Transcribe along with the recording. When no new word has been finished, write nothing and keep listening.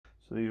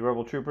So these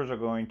rebel troopers are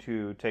going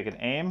to take an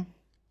aim,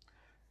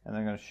 and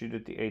they're going to shoot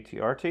at the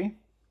ATRT.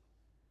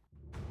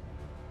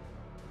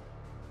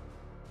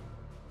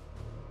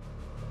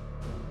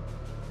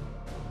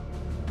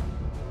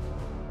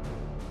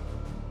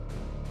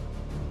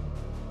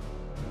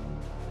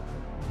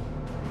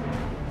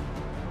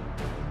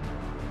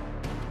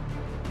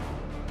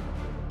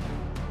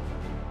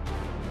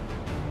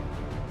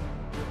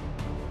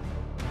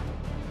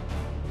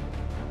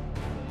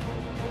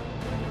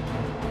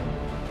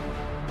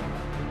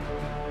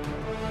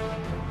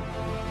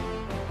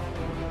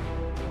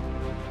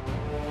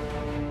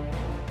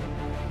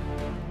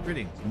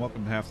 Greetings and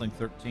welcome to Halfling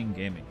 13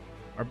 Gaming.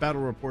 Our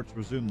battle reports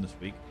resume this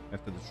week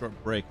after the short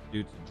break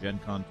due to Gen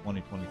Con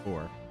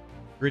 2024.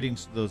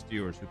 Greetings to those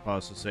viewers who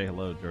paused to say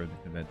hello during the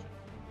convention.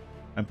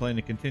 I'm playing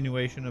a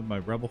continuation of my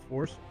Rebel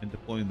force and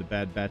deploying the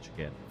Bad Batch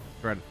again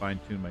to try to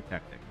fine-tune my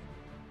tactics.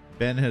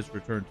 Ben has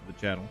returned to the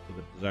channel for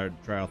the desire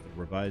to try out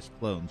the revised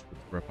clones with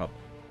the Republic.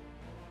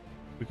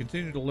 We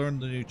continue to learn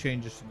the new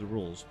changes to the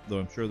rules, though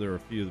I'm sure there are a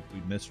few that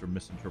we missed or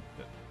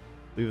misinterpreted.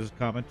 Leave us a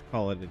comment to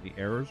call out any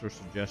errors or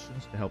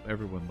suggestions to help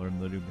everyone learn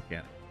the new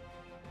mechanic.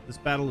 This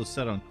battle is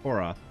set on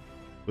Korath,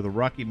 with a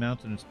rocky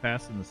mountainous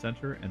pass in the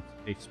center and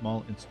a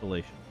small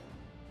installation.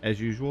 As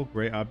usual,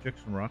 gray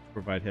objects and rocks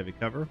provide heavy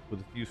cover,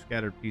 with a few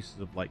scattered pieces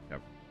of light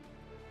cover.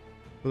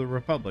 For the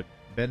Republic,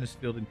 Ben is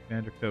fielding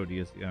Commander Cody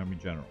as the Army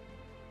General.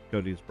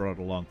 Cody has brought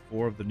along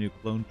 4 of the new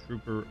Clone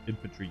Trooper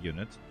infantry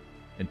units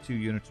and 2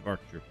 units of ARC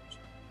Troopers.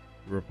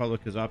 The Republic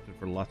has opted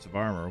for lots of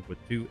armor, with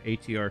 2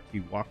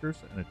 ATRT walkers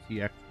and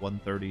a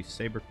TX-130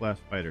 Saber-class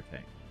fighter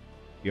tank.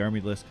 The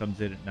Army list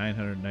comes in at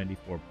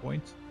 994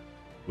 points,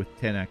 with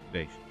 10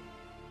 activations.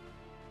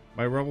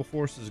 My Rebel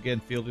force is again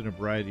fielding a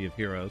variety of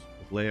heroes,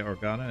 with Leia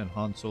Organa and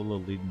Han Solo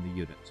leading the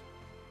units.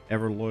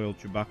 Ever-loyal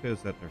Chewbacca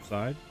is at their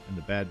side, and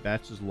the Bad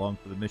Batch is along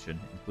for the mission,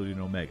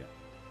 including Omega.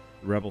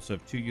 The Rebels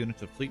have 2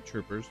 units of Fleet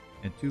Troopers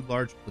and 2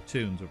 large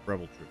platoons of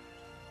Rebel Troopers,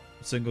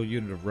 a single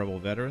unit of Rebel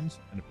veterans,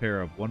 and a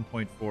pair of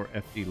 1.4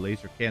 FD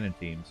laser cannon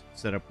teams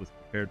set up with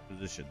prepared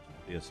positions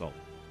for the assault.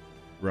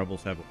 The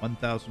Rebels have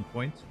 1,000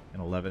 points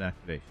and 11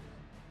 activations.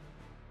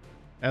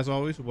 As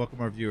always, we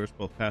welcome our viewers,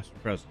 both past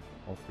and present.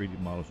 All 3D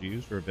models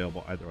used are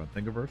available either on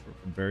Thingiverse or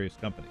from various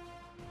companies.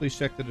 Please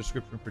check the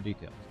description for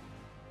details.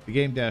 The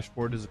game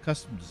dashboard is a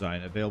custom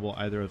design available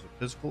either as a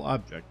physical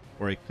object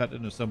or a cut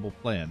and assemble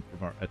plan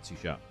from our Etsy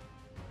shop.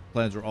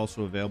 Plans are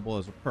also available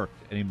as a perk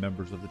to any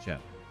members of the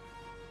channel.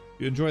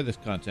 If you enjoy this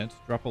content,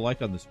 drop a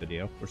like on this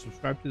video or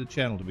subscribe to the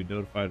channel to be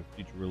notified of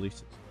future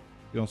releases.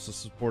 You can also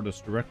support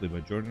us directly by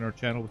joining our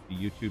channel with the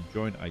YouTube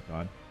join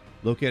icon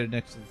located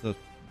next to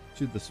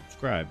the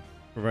subscribe,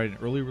 providing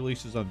early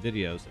releases on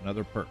videos and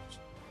other perks.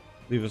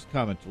 Leave us a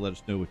comment to let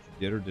us know what you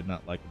did or did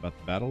not like about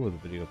the battle or the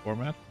video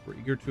format. We're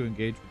eager to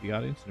engage with the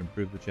audience and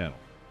improve the channel.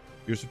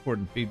 Your support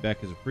and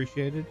feedback is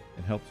appreciated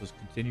and helps us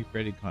continue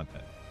creating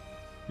content.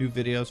 New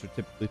videos are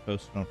typically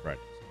posted on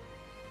Fridays.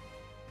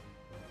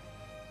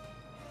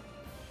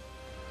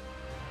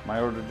 My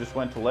order just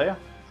went to Leia.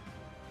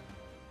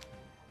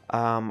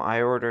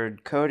 I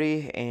ordered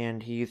Cody,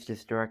 and he used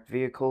his direct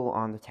vehicle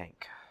on the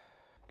tank.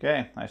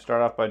 Okay, I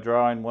start off by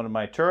drawing one of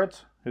my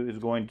turrets, who is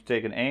going to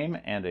take an aim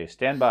and a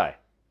standby.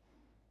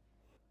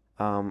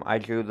 I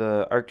drew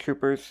the ARC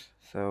Troopers,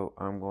 so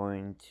they're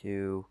going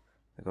to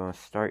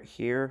start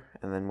here,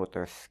 and then with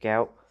their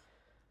scout,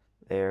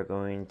 they're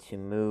going to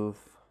move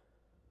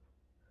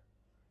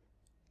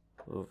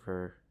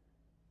over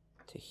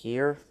to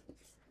here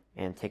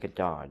and take a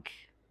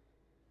dodge.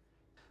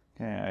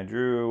 Okay, I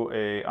drew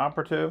a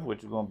operative,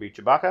 which is going to be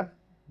Chewbacca.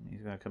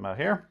 He's going to come out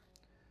here.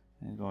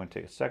 He's going to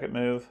take a second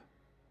move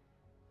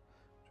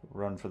to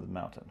run for the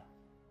mountain.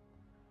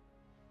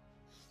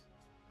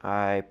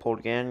 I pulled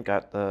again,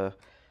 got the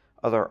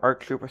other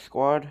ARC Trooper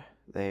squad.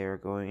 They are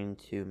going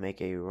to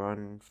make a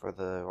run for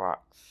the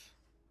rocks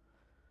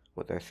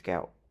with their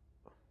scout.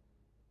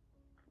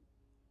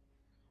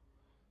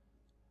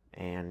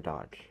 And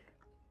dodge.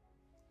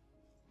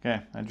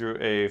 Okay, I drew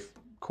a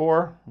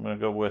core. I'm going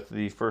to go with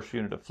the first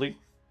unit of Fleet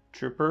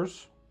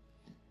Troopers.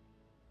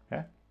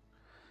 Okay,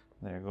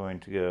 they're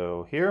going to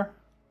go here.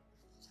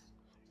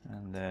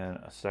 And then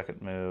a second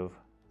move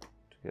to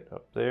get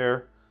up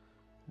there.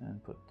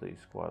 And put the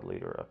squad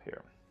leader up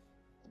here.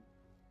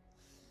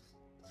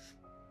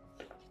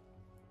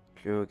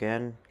 Drew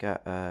again,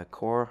 got a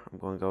core. I'm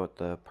going to go with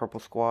the purple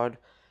squad.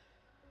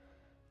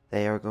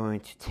 They are going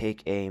to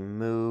take a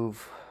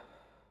move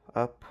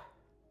up.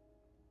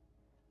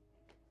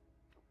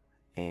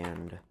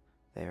 And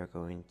they are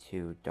going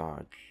to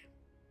dodge.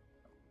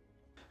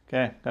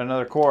 Okay, got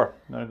another core.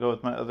 I'm going to go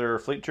with my other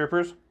Fleet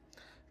Troopers.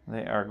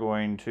 They are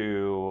going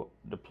to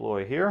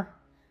deploy here.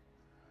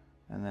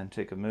 And then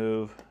take a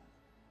move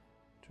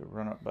to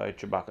run up by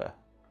Chewbacca.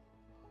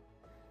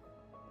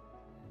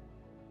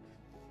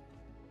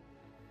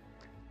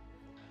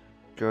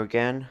 Drew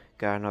again,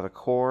 got another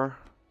core.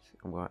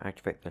 I'm going to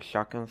activate the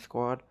shotgun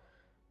squad.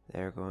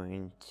 They're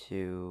going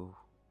to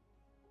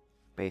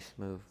base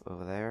move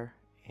over there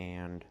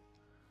and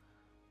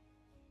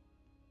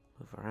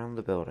move around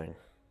the building.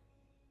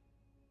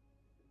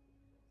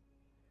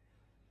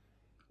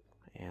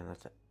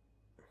 that's it.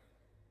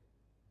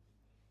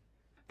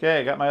 Okay,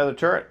 I got my other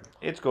turret.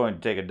 It's going to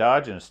take a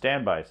dodge and a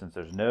standby since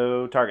there's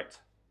no targets.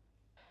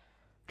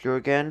 Drew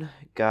again,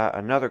 got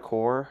another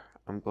core.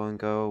 I'm going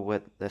to go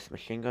with this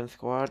machine gun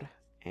squad,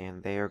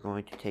 and they are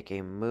going to take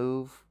a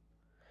move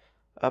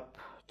up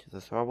to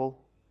this rubble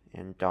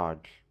and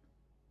dodge.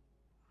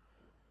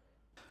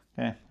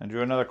 Okay, I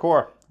drew another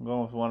core. I'm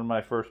going with one of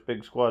my first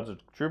big squads of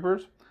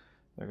troopers.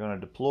 They're going to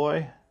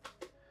deploy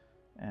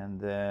and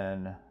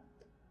then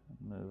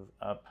move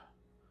up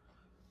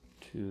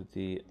to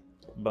the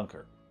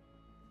bunker.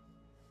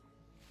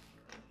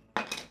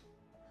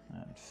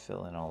 And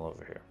fill in all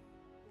over here.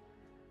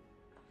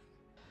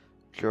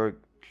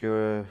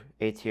 Drew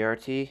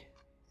ATRT.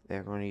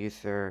 They're going to use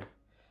their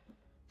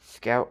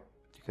scout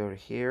to go to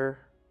here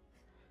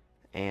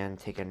and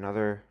take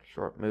another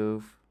short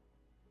move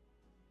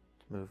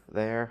to move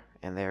there,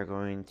 and they're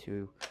going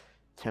to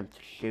attempt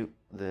to shoot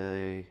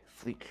the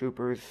fleet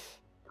troopers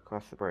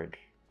across the bridge.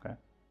 Okay.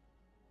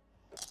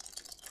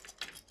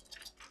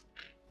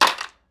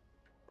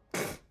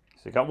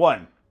 So you got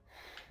one.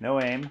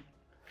 No aim.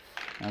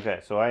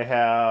 Okay, so I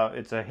have,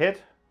 it's a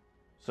hit,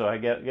 so I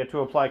get to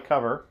apply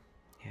cover.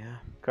 Yeah.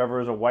 Cover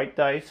is a white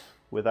dice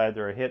with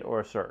either a hit or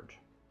a surge.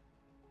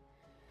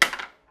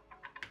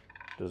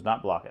 Does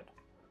not block it.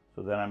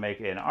 So then I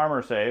make an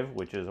armor save,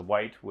 which is a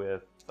white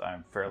with,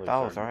 I'm fairly That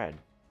was certain. red.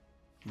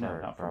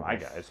 No, not for my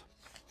guys.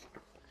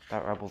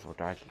 That rebels were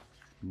dodgy.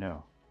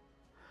 No.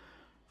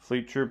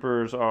 Fleet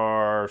troopers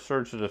are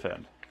surge to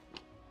defend.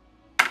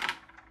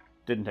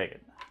 Didn't take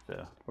it.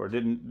 So, or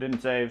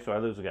didn't save, so I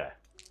lose a guy.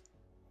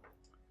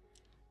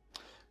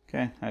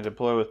 Okay, I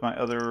deploy with my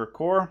other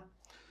corps.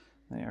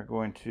 They are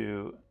going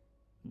to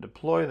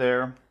deploy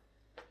there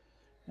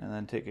and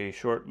then take a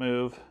short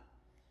move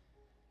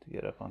to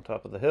get up on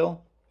top of the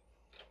hill.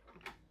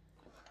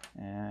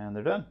 And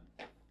they're done.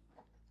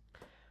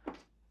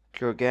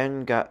 Drew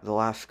again got the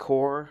last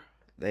core.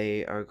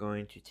 They are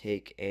going to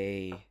take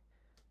a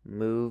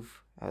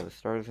move out of the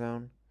star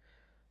zone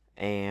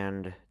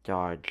and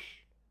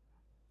dodge,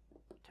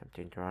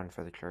 attempting to run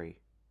for the tree.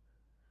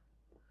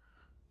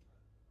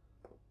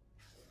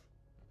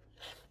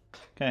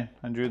 Okay,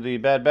 I drew the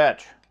bad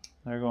batch.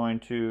 They're going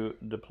to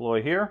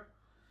deploy here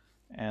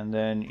and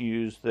then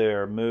use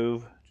their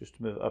move just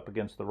to move up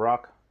against the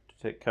rock to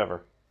take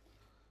cover.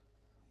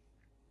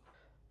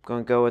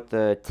 Going to go with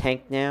the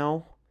tank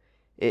now.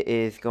 It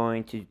is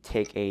going to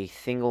take a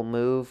single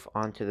move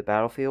onto the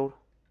battlefield.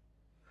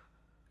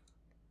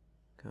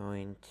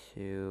 Going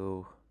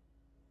to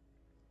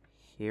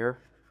here.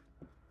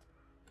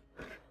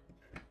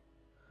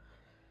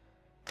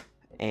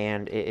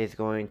 And it is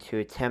going to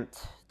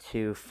attempt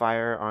to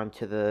fire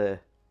onto the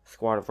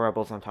squad of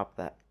rebels on top of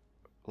that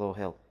little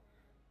hill.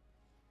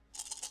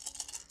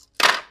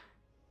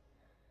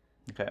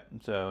 Okay,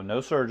 so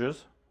no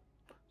surges.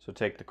 So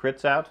take the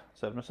crits out,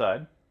 set them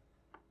aside.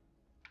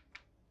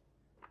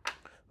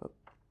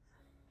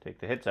 Take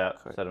the hits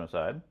out, set them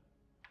aside.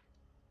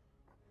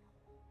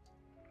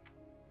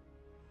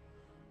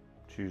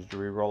 Choose to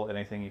reroll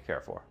anything you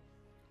care for.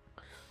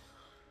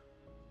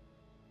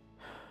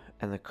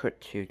 And the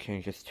crit 2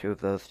 changes 2 of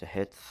those to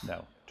hits.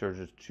 No,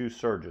 charges 2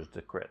 surges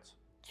to crits.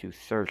 2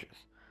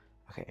 surges.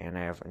 Okay, and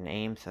I have an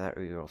aim, so that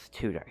rerolls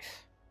 2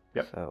 dice.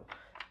 Yep. So,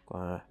 I'm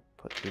going to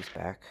put these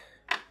back.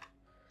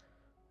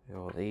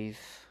 Reroll these.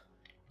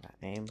 That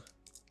aim.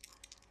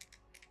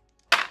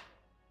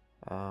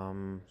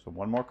 So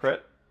one more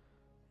crit.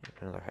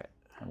 Another hit.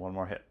 And one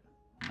more hit.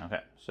 Okay,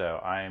 so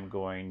I am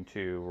going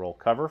to roll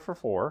cover for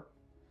 4.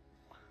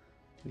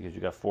 Because you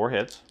got 4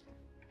 hits.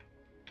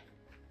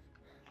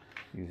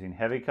 Using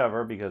heavy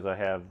cover because I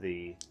have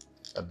the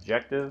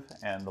objective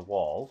and the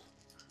walls.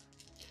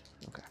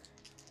 Okay.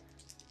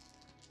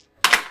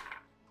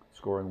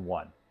 Scoring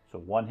 1. So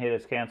 1 hit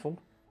is canceled.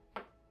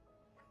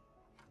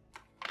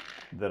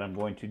 Then I'm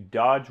going to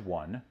dodge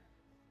 1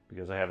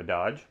 because I have a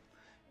dodge.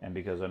 And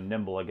because I'm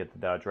nimble, I get the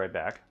dodge right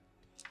back.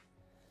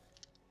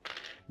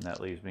 And that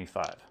leaves me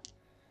 5.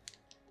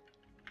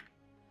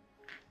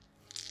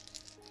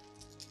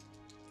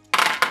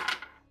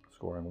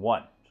 Scoring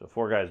 1. So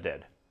 4 guys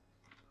dead.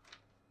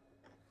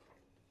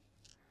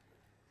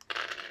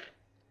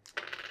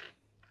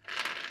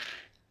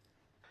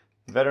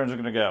 The veterans are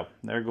going to go.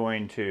 They're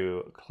going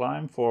to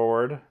climb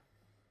forward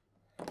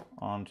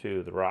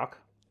onto the rock.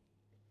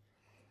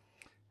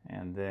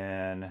 And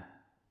then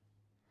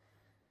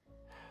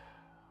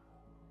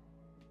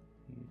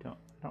you don't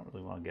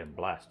really want to get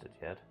blasted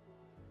yet.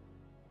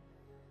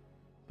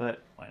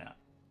 But why not?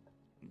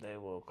 They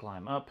will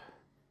climb up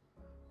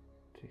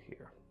to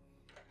here.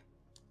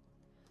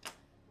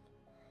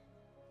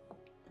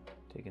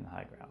 Taking the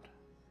high ground.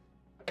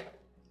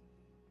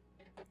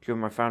 Drew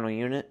my final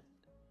unit.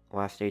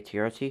 Last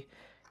ATRT.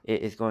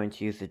 It is going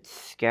to use its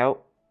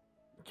scout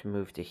to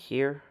move to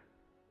here.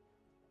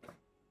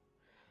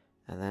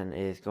 And then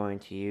it is going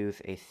to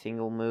use a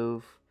single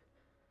move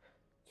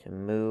to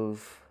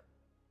move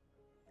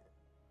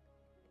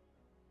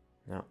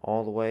not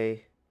all the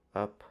way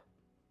up,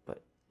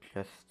 but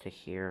just to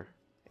here,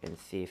 and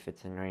see if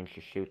it's in range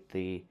to shoot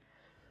the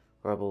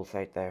rebels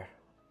right there.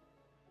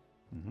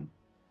 Mm-hmm.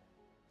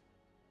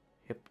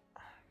 Yep.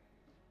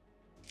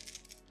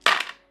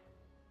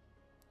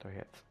 3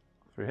 hits.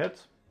 3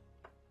 hits.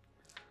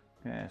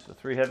 Okay, so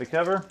 3 heavy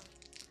cover.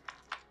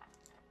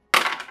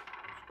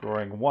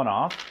 Scoring 1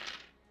 off.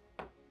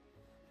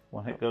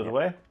 1 hit goes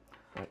away.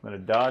 I'm going to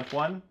dodge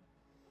 1.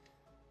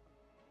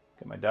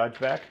 Get my dodge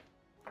back.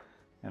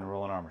 And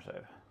roll an armor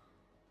save.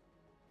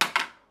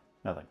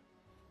 Nothing.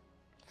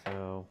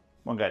 So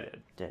 1 guy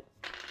did. dead.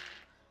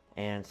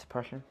 And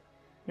suppression.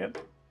 Yep.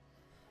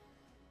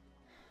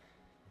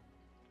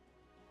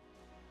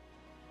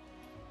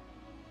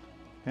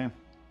 Okay,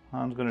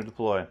 Han's going to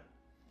deploy.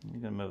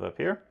 He's going to move up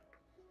here.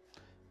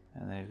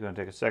 And then he's going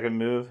to take a second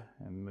move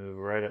and move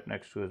right up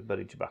next to his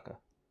buddy Chewbacca.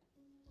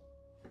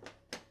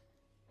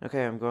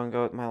 Okay, I'm going to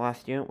go with my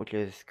last unit, which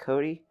is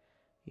Cody.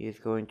 He is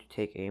going to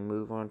take a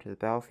move onto the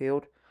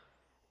battlefield.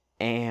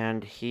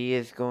 And he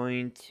is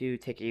going to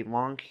take a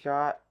long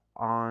shot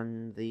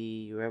on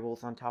the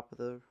rebels on top of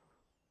the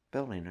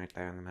building right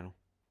there in the middle.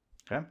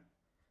 Okay.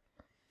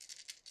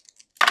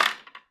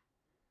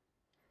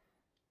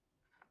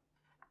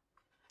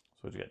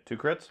 So what you got? 2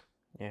 crits?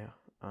 Yeah.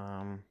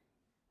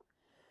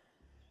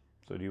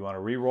 So do you want to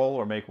re-roll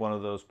or make one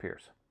of those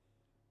pierce?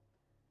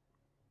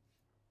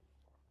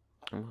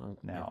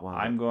 Now,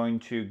 I'm going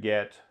to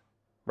get...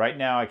 Right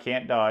now, I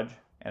can't dodge,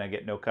 and I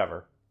get no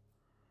cover.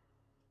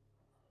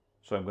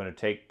 So I'm going to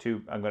take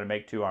 2... I'm going to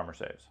make 2 armor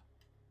saves.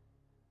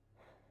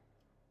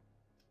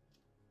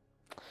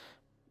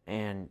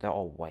 And they're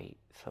all white,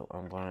 so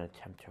I'm going to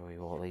attempt to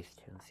reroll at least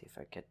 2 and see if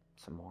I get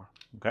some more.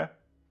 Okay.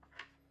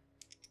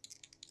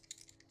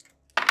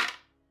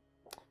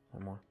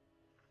 1 more.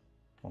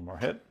 1 more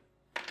hit.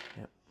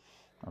 Yep.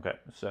 Okay,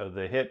 so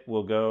the hit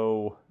will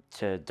go...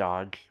 To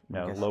dodge.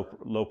 No,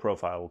 low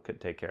profile will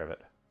take care of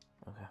it.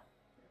 Okay.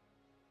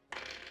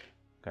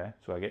 Okay,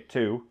 so I get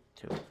 2.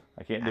 2.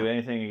 I can't do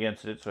anything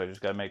against it, so I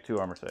just got to make 2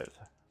 armor saves.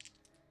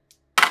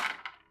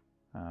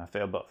 I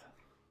failed both.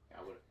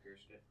 I would have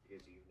pierced it,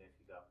 because even if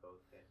you got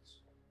both hits,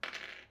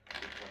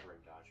 you're covering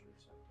dodge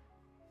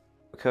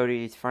with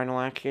Cody's final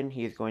action,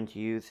 he is going to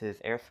use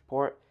his air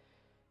support.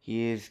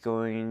 He is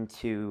going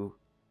to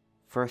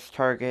first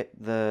target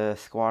the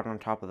squad on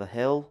top of the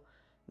hill,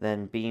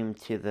 then beam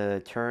to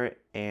the turret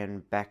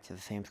and back to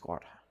the same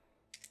squad.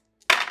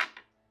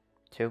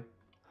 2.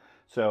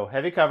 So,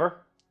 heavy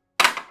cover.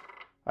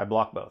 I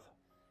block both.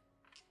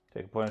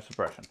 Take a point of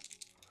suppression.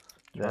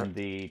 Then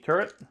the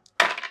turret.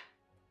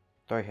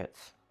 3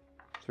 hits.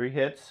 3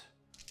 hits.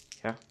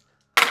 Yeah.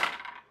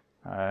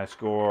 I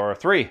score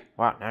 3.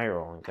 Wow, now you're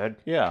rolling good.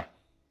 Yeah.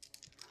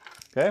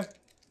 Okay.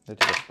 They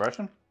take a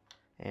suppression.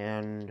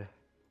 And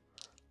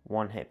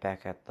 1 hit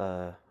back at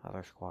the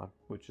other squad.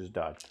 Which is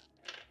dodged.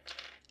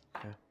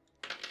 Okay.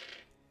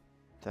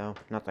 So,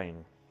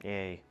 nothing.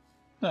 Yay.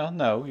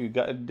 No, you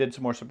did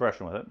some more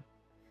suppression with it.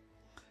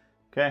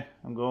 Okay,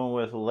 I'm going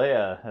with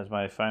Leia as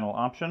my final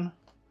option.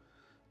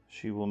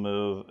 She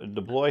will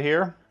deploy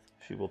here.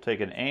 She will take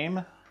an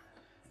aim,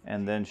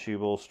 and then she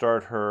will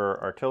start her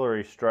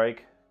artillery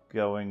strike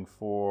going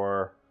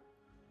for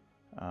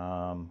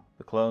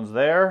the clones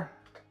there,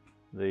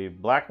 the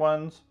black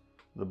ones,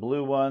 the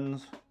blue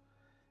ones,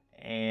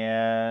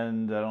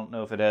 and I don't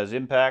know if it has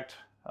impact.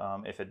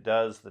 If it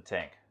does, the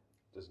tank.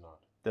 Does not.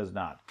 Does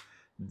not.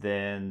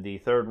 Then the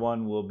third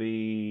one will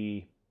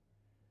be...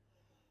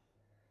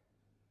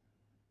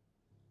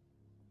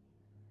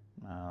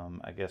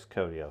 I guess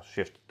Cody.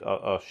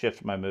 I'll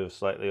shift my move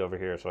slightly over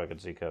here so I can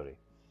see Cody.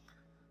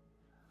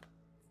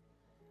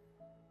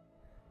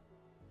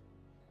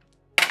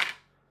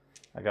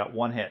 I got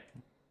 1 hit.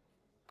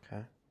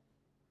 Okay.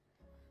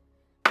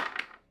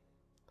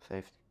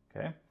 Saved.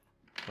 Okay.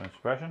 Point of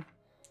suppression.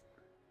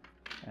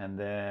 And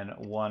then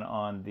 1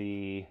 on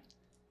the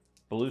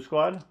blue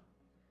squad.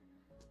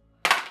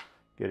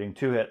 Getting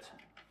 2 hits.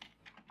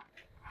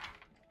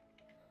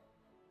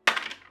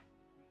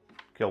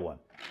 Kill 1.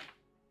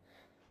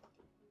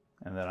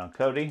 And then on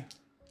Cody,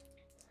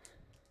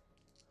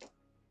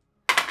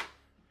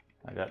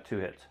 I got 2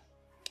 hits.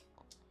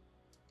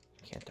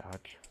 Can't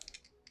dodge.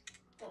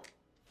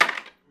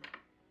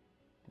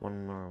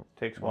 1 more.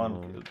 Takes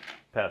 1,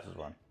 passes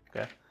 1.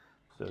 Okay.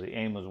 So the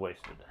aim was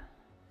wasted.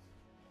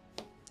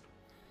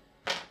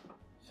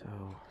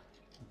 So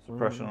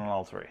Suppression on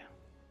all 3.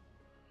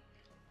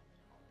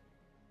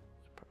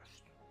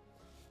 suppressed.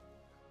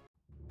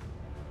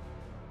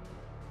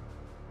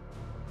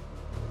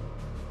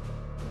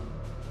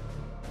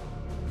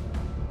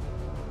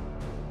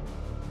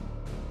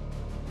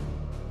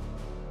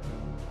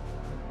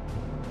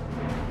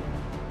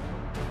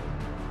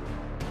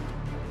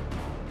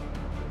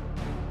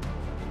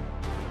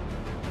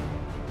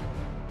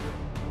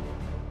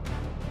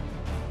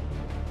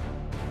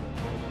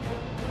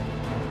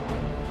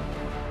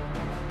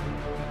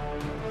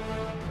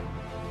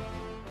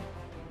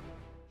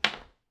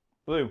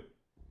 Blue.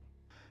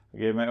 I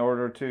gave my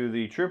order to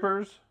the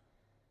troopers,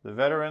 the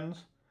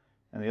veterans,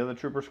 and the other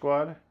trooper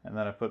squad, and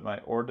then I put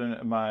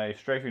my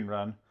strafing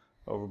run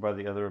over by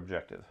the other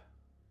objective.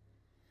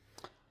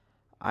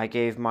 I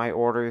gave my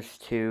orders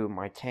to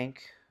my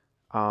tank,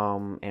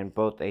 and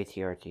both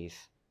ATRTs.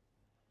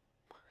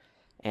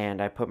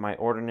 And I put my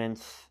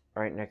ordnance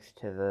right next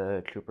to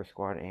the trooper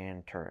squad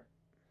and turret.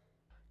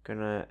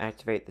 Gonna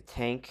activate the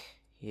tank.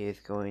 He is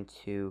going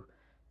to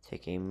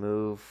take a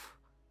move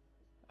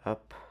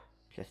up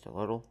just a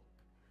little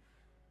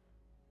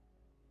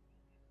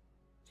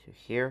to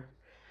here,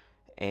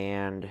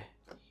 and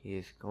he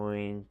is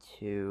going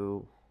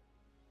to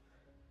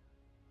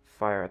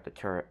fire at the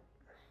turret.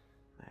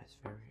 That's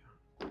very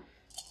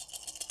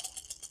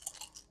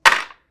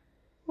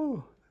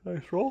Oh,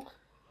 nice roll.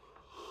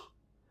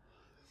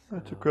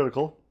 That's a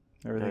critical.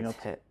 Everything else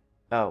hit.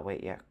 Oh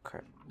wait, yeah,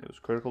 crit. It was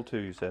critical too,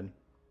 you said.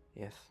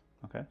 Yes,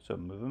 Okay, so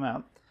move him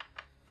out.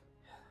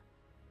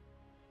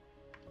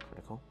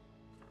 critical.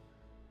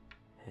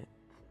 Hit.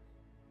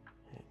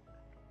 Hit.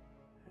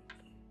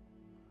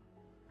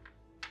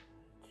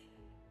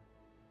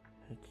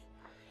 Hit.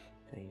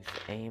 Gonna use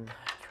the aim.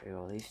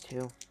 Reroll these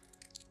two.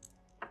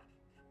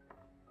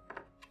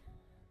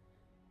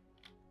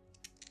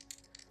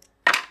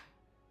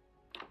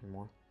 One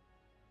more.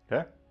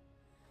 Okay.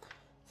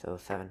 So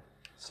 7.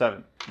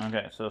 7.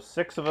 Okay, so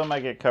 6 of them I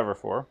get cover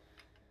for.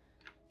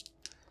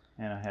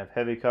 And I have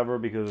heavy cover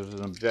because there's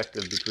an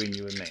objective between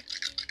you and me.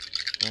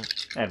 Yep.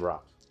 And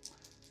rocks.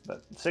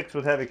 But 6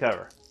 with heavy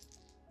cover.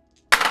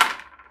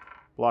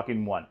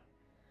 Blocking 1.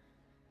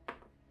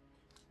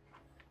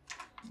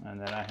 And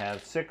then I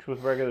have 6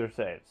 with regular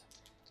saves.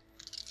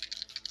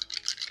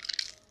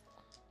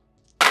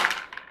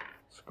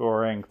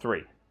 Scoring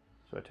 3.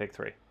 So I take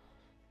 3.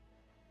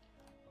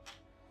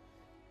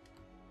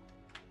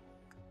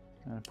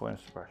 And a point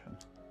of suppression.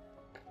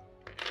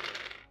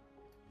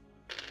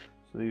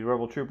 So these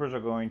rebel troopers are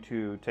going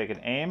to take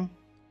an aim,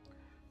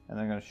 and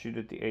they're going to shoot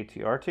at the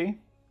ATRT.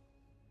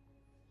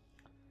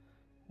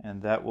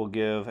 And that will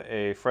give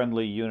a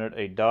friendly unit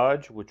a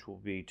dodge, which will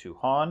be to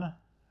Han,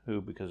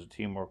 who, because of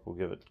teamwork, will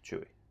give it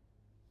to Chewy.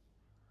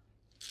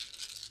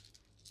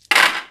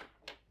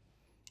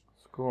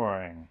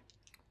 Scoring.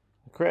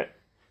 A crit.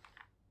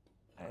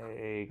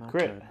 A Not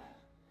crit. good.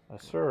 A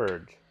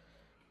surge.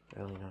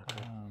 Really not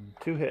good.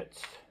 2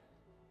 hits.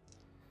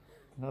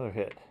 Another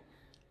hit.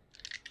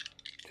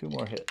 2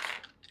 more hits.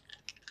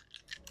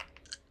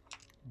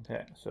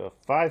 Okay, so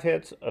 5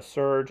 hits, a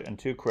surge, and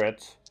 2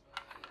 crits.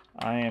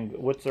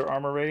 What's their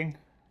armor rating?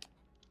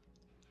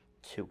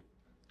 2.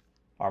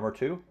 Armor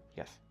 2?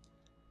 Yes.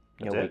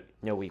 That's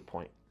No weak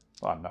point.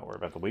 Well, I'm not worried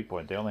about the weak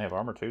point. They only have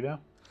armor 2 now?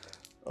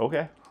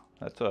 Okay,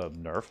 that's a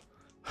nerf.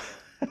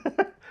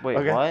 Wait,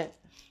 Okay. what?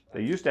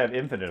 They used to have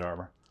infinite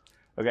armor.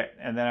 Okay,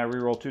 and then I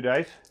reroll 2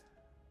 dice,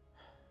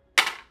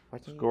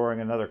 scoring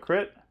another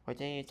crit. Why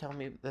didn't you tell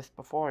me this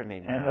before I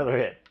made And another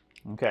hit.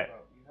 Okay.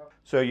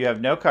 So you have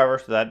no cover,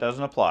 so that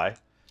doesn't apply.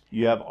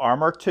 You have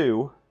armor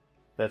 2.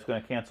 That's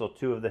going to cancel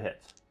 2 of the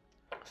hits.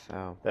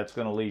 So That's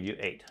going to leave you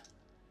 8.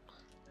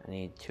 I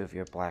need 2 of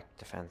your black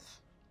defense.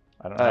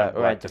 I don't have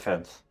black red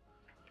defense. defense.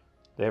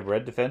 They have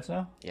red defense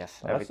now? Yes,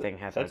 Well, everything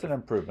has red That's an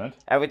defense. improvement.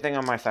 Everything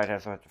on my side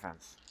has red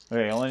defense.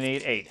 Okay, you only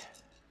need 8.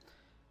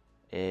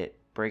 It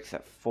breaks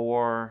at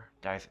 4,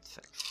 dies at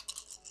 6.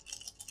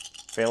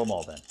 Fail them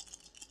all then.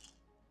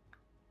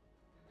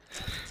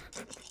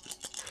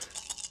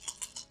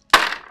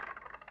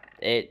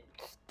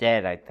 It's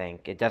dead, I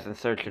think. It doesn't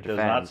surge to It does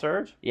defend. not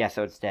surge? Yeah,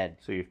 so it's dead.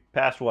 So you've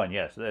passed 1,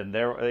 yes. And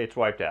there it's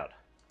wiped out.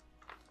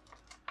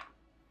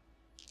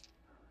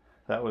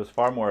 That was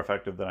far more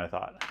effective than I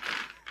thought.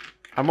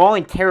 I'm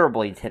rolling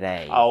terribly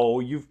today. Oh,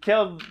 you've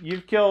killed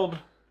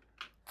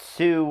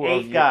 2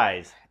 8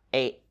 guys.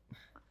 8.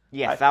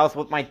 Yes, that was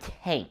with my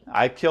tank.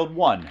 I killed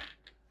 1.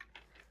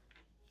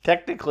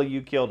 Technically,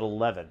 you killed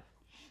 11.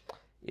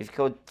 You've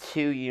killed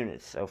 2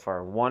 units so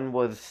far. One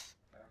was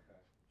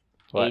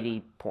What?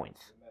 80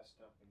 points.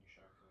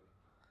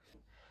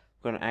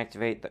 I'm going to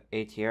activate the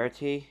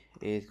ATRT.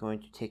 It is going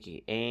to take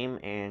an aim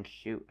and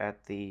shoot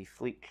at the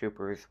fleet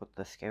troopers with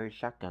the scary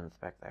shotguns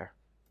back there.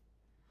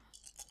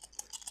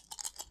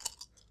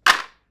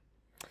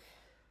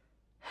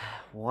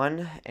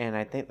 One, and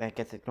I think that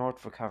gets ignored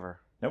for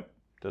cover. Nope.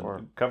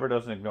 Cover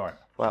doesn't ignore it.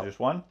 Well- Just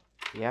 1.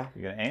 Yeah.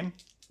 You're going to aim.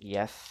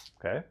 Yes.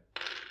 Okay.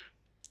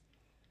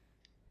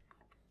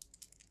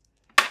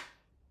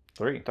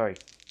 3. 3.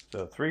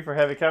 So 3 for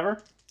heavy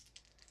cover.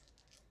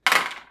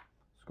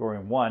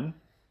 Scoring 1.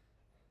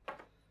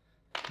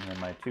 And then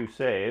my 2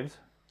 saves.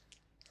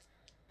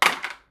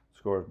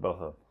 Scores both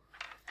of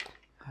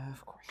them.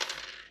 Of course.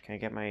 Can I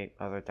get my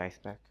other dice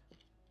back?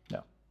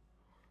 No.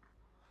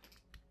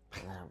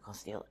 And then I'm going to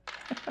steal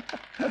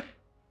it.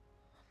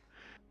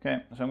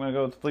 Okay, so I'm going to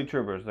go with the fleet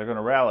troopers. They're going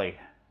to rally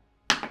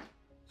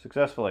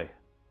successfully.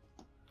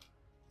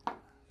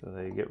 So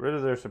they get rid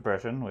of their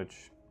suppression,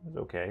 which is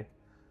okay.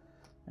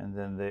 And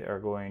then they are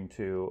going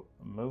to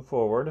move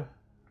forward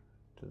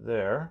to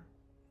there.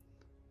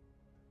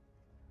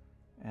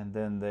 And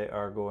then they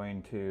are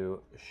going to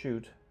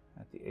shoot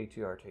at the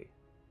ATRT.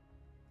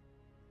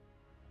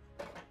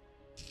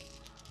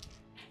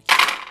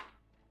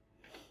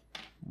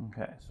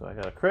 Okay, so I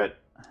got a crit.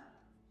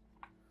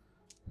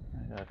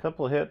 I got a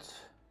couple of hits.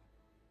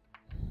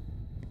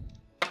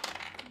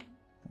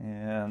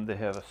 And they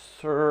have a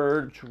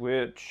surge,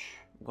 which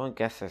I'm going to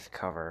guess there's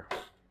cover.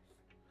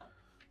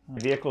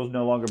 vehicles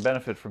no longer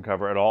benefit from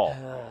cover at all.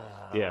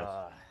 Yes.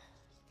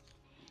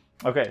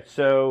 Okay,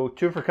 so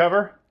 2 for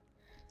cover.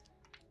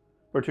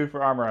 Or 2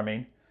 for armor, I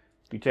mean.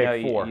 You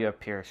take No, 4. You have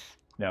Pierce.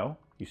 No,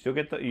 you still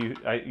get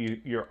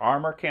your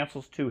armor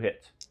cancels 2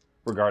 hits,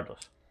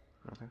 regardless.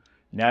 Okay.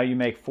 Now you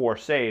make 4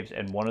 saves,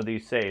 and one of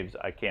these saves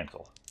I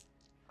cancel.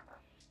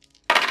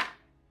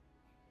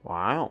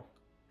 Wow.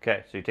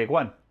 Okay, so you take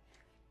 1.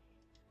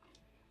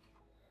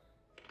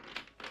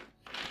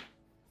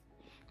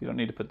 You don't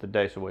need to put the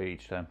dice away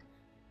each time.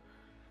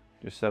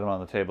 Just set them on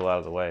the table out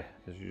of the way,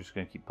 because you're just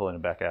going to keep pulling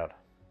it back out.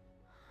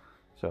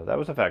 So that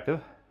was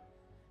effective.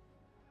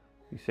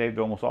 You saved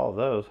almost all of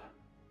those.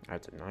 I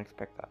did not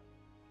expect that.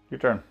 Your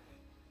turn.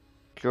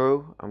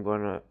 Drew,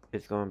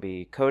 it's going to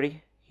be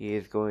Cody. He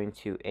is going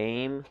to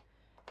aim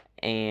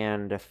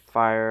and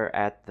fire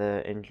at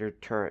the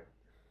injured turret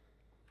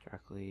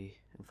directly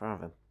in front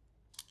of him.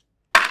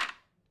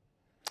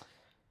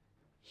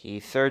 He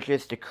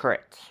surges to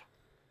crit.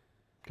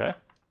 Okay.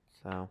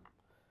 So,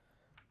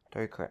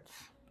 3 crits.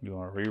 You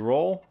want to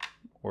re-roll,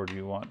 or do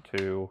you want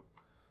to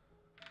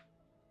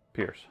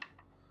pierce?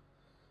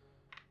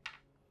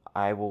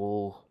 I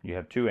will. You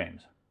have 2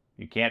 aims.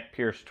 You can't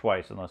pierce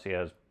twice unless he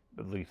has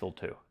lethal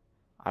 2.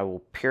 I will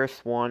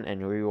pierce 1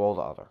 and re-roll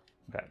the other.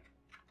 Okay.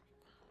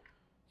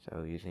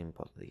 So using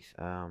both of these.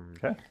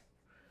 Okay.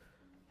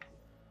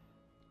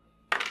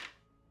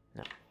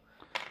 No.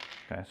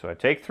 Okay, so I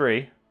take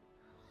 3.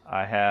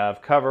 I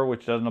have cover,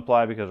 which doesn't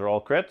apply because they're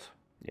all crits.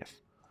 Yes.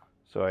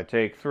 So I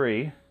take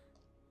 3,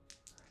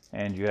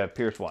 and you have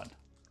pierce 1.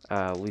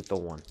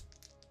 Lethal 1.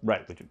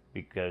 Right,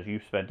 because you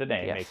spent an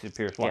aim, Yes. makes it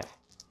pierce 1. Yes.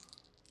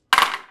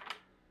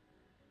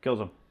 Kills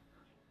him.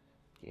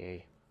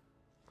 Yay.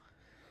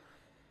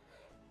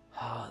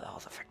 Oh, that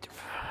was effective.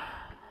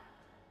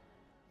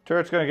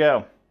 Turret's going to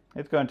go.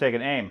 It's going to take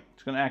an aim.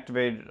 It's going to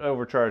activate an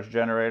overcharge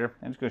generator,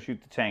 and it's going to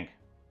shoot the tank.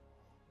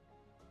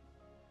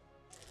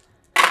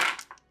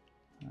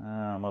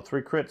 Well,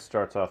 3 crits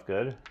starts off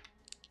good.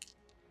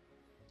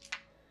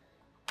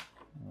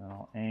 And then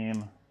I'll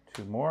aim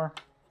 2 more.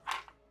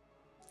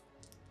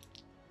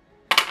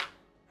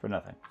 For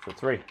nothing. So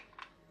 3.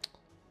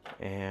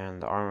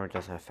 And the armor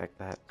doesn't affect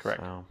that.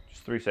 Correct. So.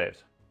 Just 3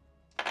 saves.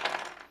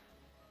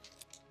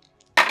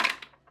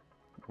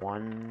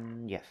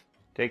 1, yes.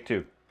 Take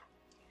 2.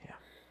 Yeah.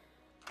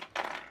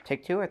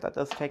 Take 2? I thought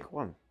that was take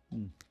 1.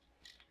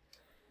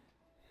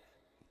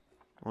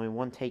 Only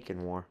 1 take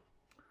in war.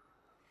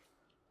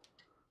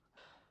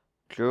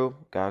 Drew,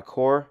 got a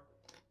core.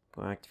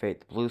 Going to activate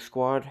the blue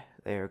squad.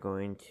 They are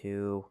going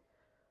to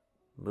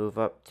move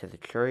up to the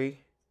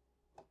tree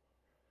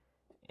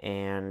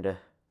and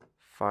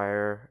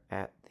fire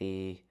at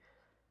the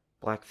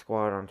black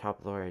squad on top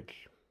of the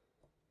ridge.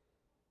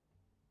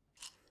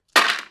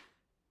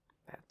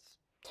 That's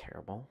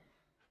terrible.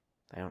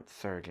 They don't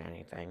surge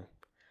anything.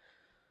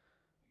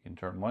 You can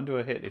turn 1 to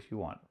a hit if you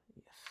want.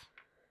 Yes.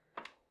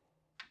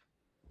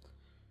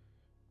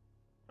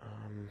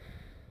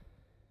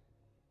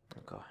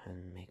 I'll go ahead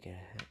and make it a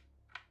hit.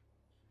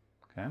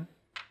 Okay.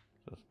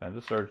 So spend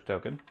a surge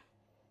token.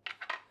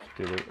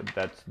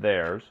 That's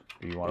theirs.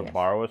 Do you want to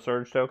borrow a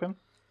surge token?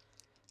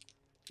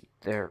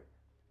 There.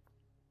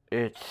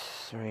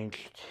 It's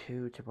range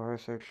 2 to borrow a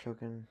surge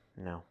token?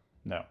 No.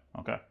 No.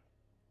 Okay.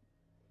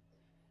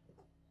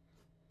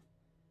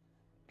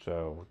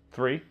 So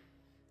 3.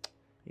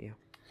 Yeah.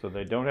 So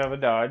they don't have a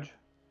dodge.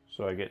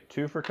 So I get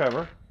 2 for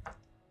cover.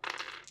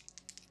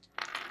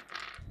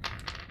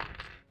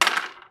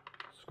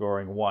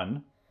 Scoring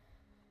 1.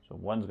 So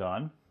 1's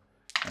gone.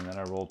 And then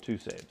I roll 2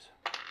 saves.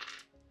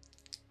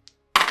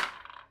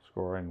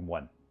 Scoring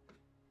 1.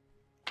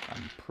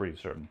 I'm pretty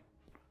certain.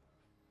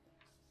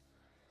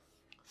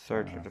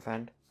 Surge or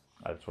defend?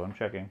 That's what I'm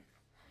checking.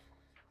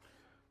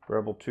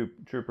 Rebel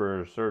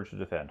troopers surge to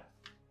defend.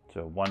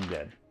 So 1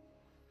 dead.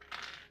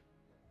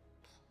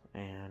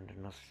 And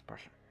another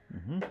suppression.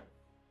 Mm-hmm.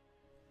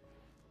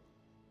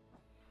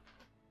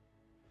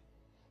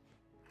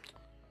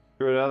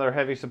 Another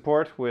heavy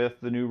support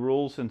with the new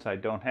rules, since I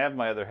don't have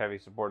my other heavy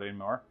support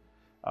anymore.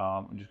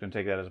 I'm just going to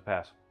take that as a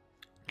pass.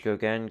 Go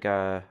again,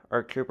 got a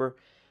ARC Trooper.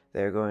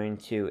 They're going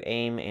to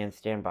aim and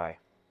stand by.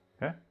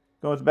 Okay.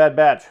 Go with Bad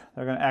Batch.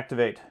 They're going to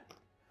activate.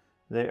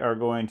 They are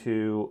going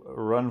to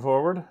run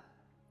forward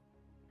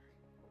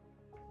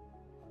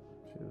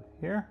to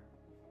here.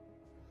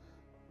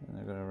 And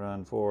they're going to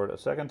run forward a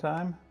second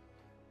time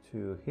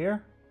to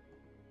here.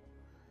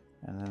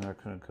 And then they're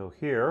going to go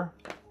here.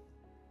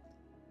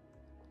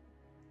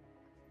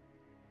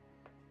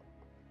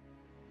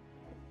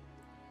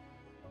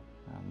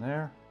 Down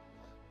there.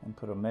 And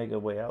put Omega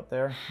way out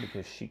there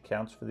because she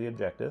counts for the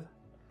objective.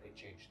 They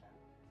changed that.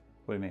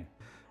 What do you mean?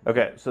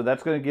 Okay, so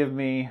that's going to give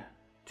me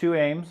 2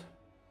 aims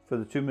for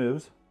the 2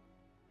 moves.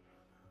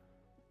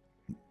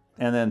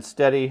 And then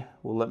steady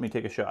will let me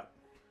take a shot.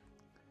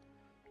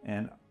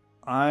 And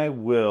I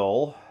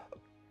can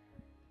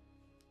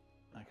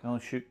only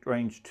shoot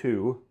range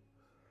 2.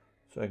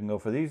 So I can go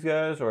for these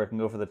guys or I can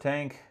go for the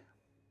tank.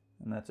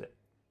 And that's it.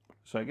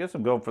 So I guess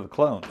I'm going for the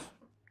clones.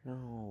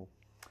 No.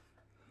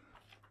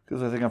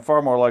 Because I think I'm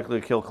far more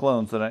likely to kill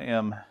clones than I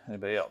am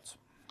anybody else.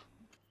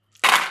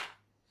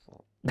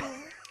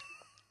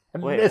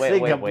 I'm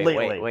missing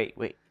completely.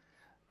 Wait.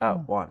 Oh,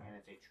 1. And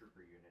it's a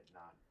trooper unit,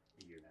 not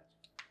a unit.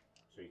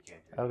 So you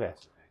can't do Okay.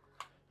 that.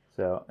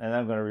 So, and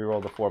I'm going to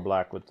reroll the 4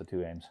 black with the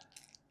 2 aims.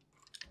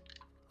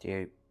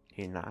 Do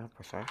you not have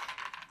precise?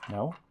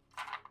 No.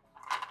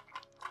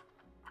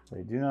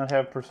 They do not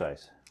have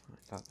precise. I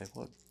thought they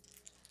would.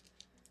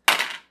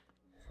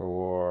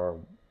 For,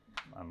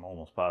 I'm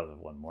almost positive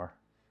 1 more.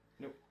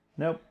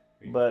 Nope.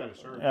 But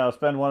I'll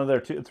spend one of their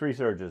 3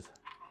 surges.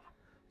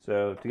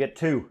 So to get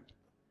 2. You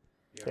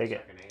have Take a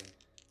it. second aim.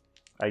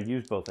 I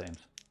used both aims.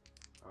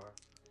 Okay.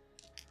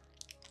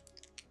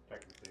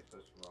 Technically, you're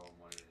supposed to roll them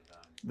 1 at a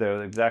time. They're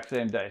the exact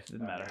same dice.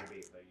 Didn't matter.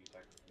 Maybe, but you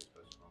technically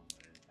supposed to roll them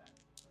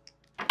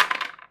 1 at a time.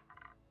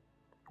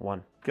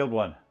 1. Killed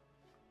 1.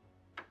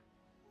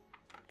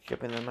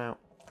 Shipping them out.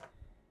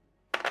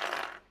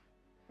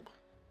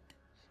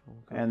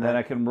 And then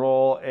I can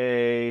roll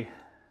a...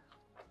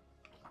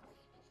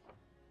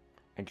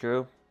 And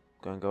Drew,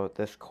 going to go with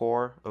this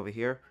core over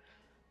here.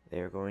 They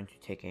are going to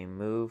take a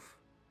move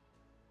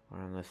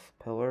around this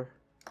pillar.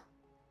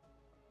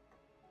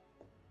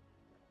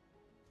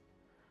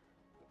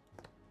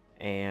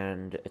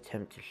 And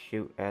attempt to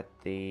shoot at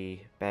the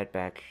Bad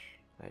Batch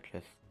that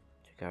just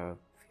took out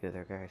a few of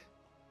their guys.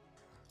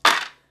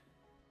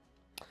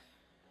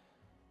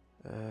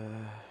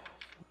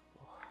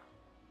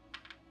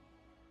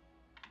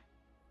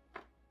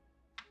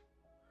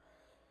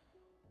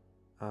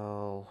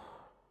 I'll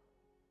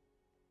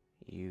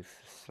use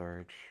the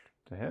surge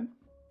To hit?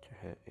 to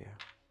hit, yeah.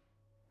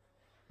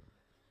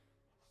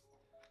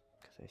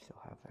 Because they still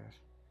have theirs.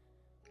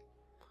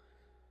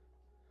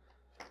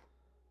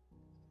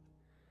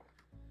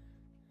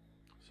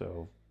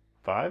 So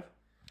 5?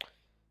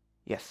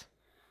 Yes.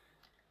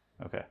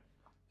 Okay.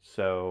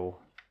 So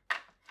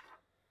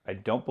I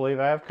don't believe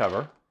I have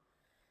cover.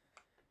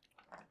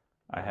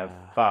 I have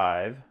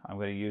 5. I'm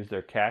going to use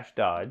their cash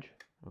dodge.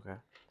 Okay.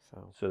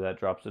 So that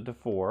drops it to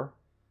 4.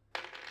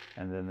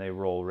 And then they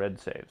roll red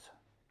saves.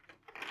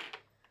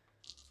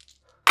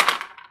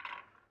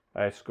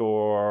 I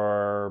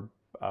score...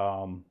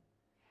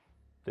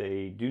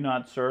 they do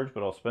not surge,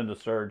 but I'll spend a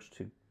surge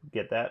to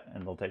get that,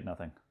 and they'll take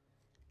nothing.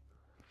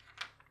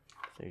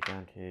 So you're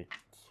down to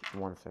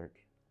 1 surge.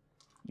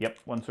 Yep,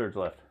 1 surge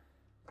left.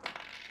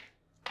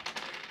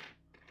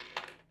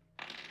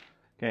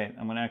 Okay,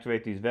 I'm going to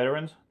activate these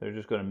veterans. They're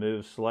just going to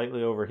move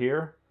slightly over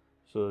here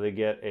so they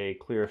get a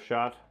clear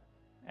shot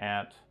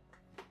at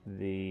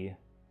the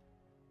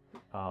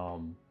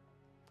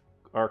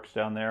arcs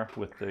down there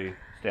with the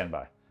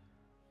standby.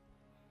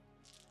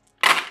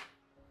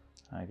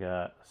 I got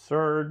a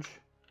surge,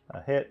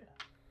 a hit,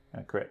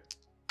 and a crit.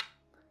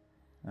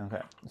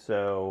 Okay,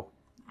 so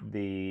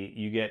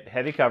you get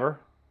heavy cover.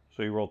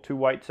 So you roll 2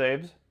 white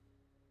saves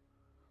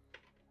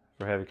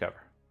for heavy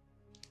cover.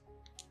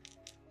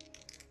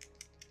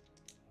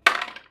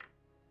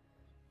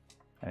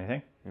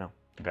 Anything? No.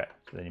 Okay,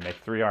 so then you make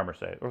 3 armor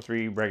saves, or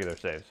 3 regular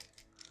saves.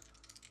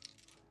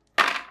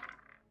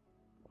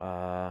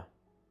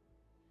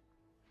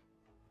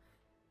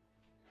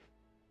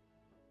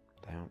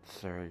 They don't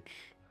surge,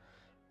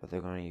 but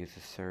they're going to use a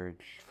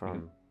surge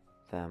from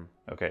them.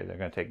 Okay, they're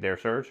going to take their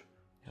surge.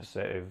 Yes.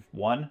 Save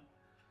 1.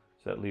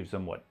 So that leaves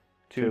them, what,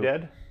 2 2.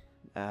 dead?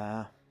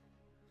 Yeah,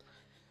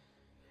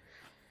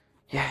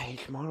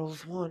 each model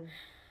is 1.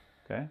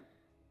 Okay.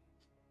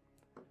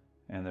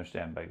 And their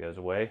standby goes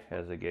away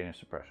as they gain a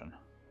suppression.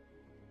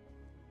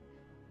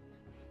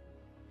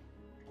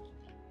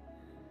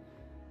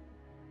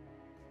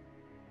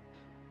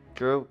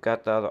 Drew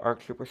got the other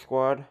ARC Trooper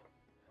squad.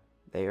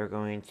 They are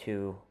going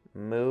to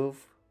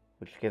move,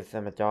 which gives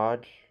them a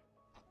dodge,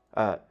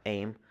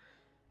 aim,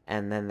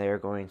 and then they're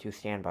going to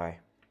stand by.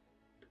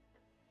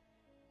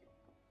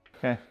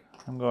 Okay,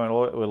 I'm going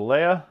with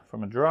Leia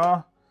from a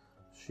draw.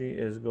 She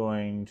is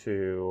going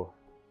to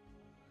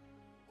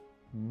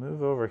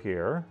move over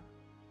here.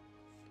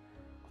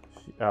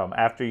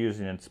 After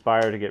using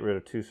Inspire to get rid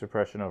of 2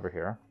 suppression over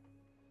here.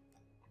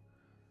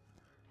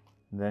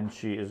 Then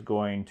she is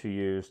going to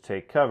use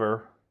Take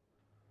Cover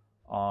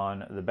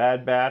on the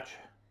Bad Batch,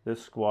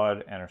 this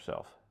squad, and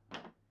herself.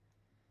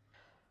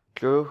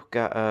 Drew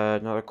got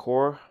another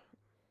core.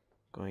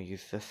 Going to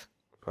use this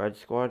red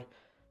squad.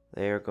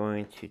 They are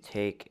going to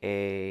take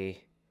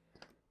a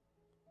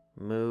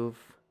move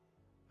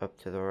up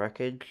to the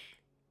wreckage.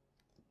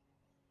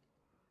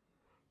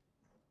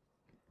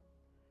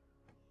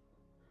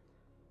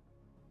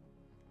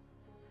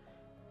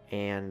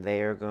 And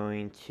they are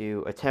going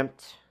to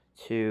attempt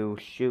to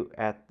shoot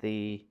at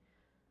the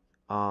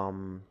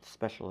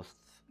specialists.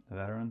 The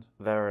veterans?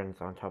 Veterans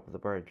on top of the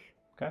bridge.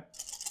 Okay.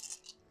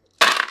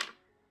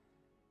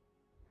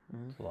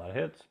 That's a lot of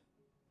hits.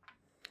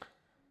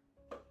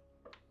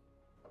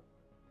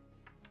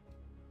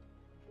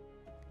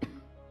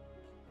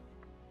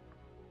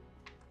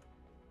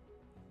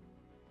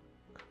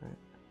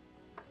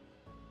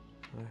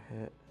 A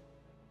hit.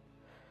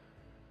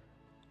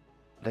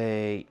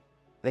 They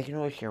can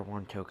only share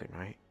one token,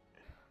 right?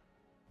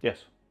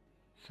 Yes.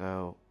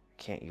 So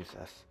can't use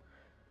this.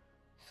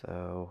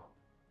 So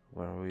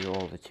we'll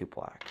re-roll the 2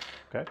 blacks.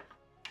 Okay.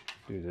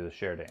 Due to the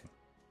shared aim.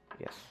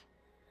 Yes.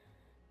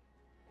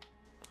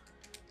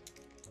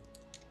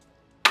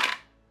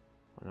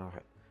 Another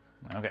hit.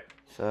 Okay.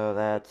 So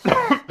that's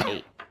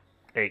 8.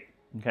 8.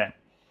 Okay.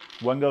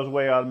 1 goes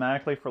away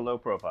automatically for low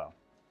profile.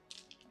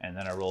 And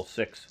then I roll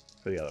 6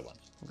 for the other ones.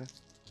 Okay.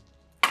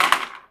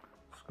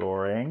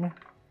 Scoring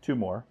 2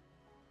 more.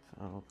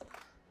 So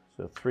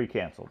So 3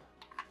 canceled.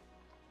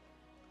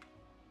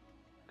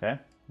 Okay.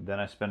 Then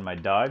I spend my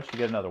dodge to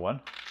get another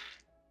one.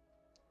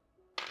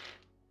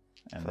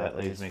 And So that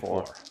that leaves me leaves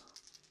 4.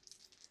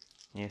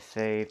 you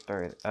save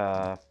 3.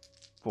 4.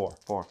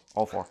 4.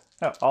 All 4.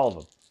 Oh, all of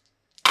them.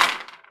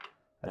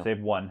 I No.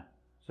 saved 1,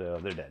 so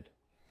they're dead.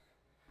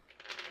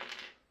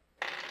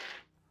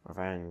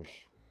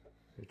 Revenge.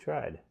 We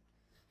tried.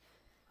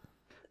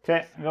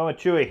 Okay, I'm going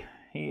with Chewy.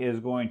 He is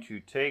going to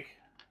take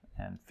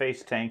and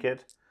face tank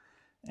it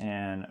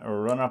and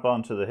run up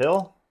onto the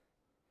hill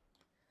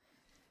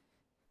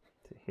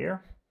to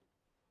here.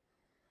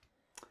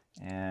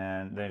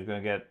 And then he's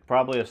going to get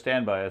probably a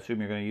standby. I assume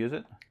you're going to use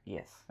it?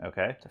 Yes.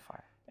 Okay. To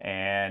fire.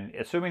 And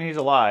assuming he's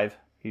alive,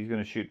 he's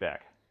going to shoot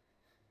back.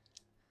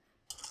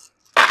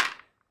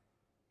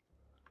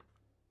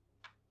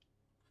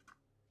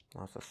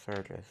 Lots of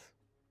surges.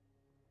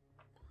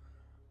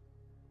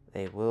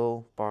 They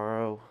will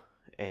borrow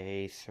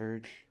a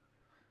surge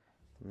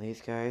from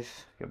these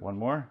guys. Get 1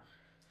 more.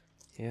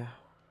 Yeah.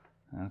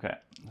 Okay,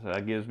 so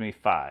that gives me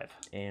 5.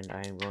 And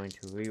I am going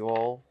to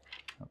re-roll.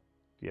 Do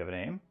you have an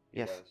aim?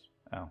 Yes.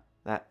 Oh.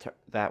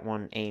 That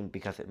one aimed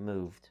because it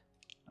moved.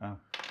 Oh.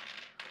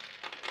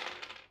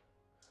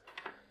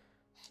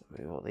 So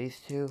re-roll these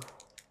 2.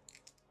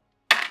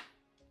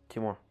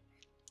 2 more.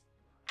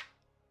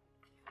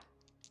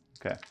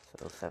 Okay.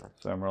 So 7.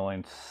 So I'm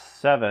rolling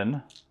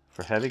 7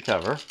 for heavy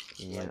cover.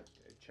 Yeah.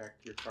 Check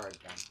your card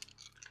then.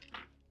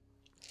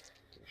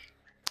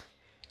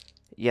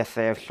 Yes,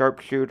 they have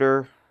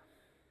sharpshooter.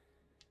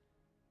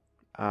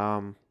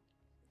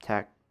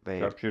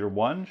 Sharpshooter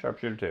 1,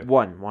 sharpshooter 2.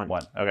 1. 1.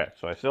 Okay,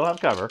 so I still have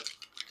cover.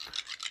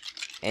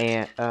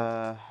 And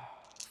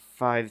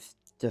 5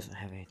 doesn't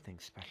have anything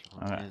special.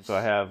 Okay, so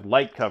I have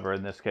light cover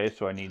in this case,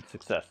 so I need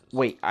successes.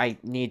 Wait, I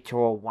need to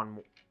roll 1.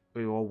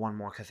 Reroll 1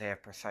 more because they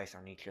have precise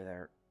on each of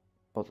their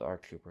both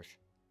ARC troopers.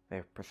 They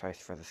have precise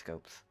for the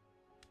scopes.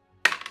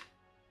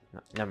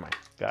 No, never mind.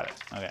 Got it.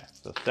 Okay,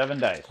 so 7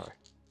 dice. Sorry.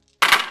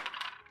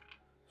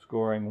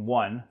 Scoring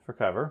 1 for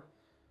cover.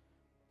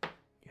 You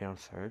don't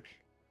surge.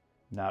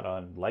 Not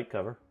on light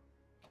cover.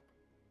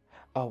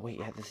 Oh wait,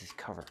 yeah, this is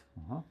cover.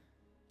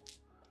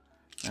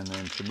 And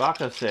then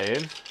Chewbacca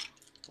saves.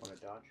 Want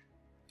to dodge?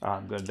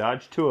 I'm going to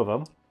dodge 2 of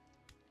them.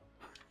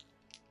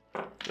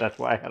 That's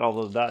why I had all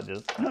those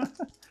dodges.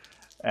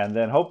 And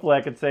then hopefully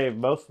I could save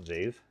most of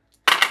these.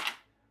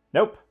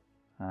 Nope.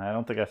 I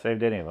don't think I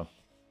saved any of them.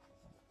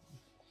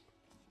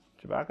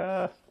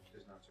 Chewbacca.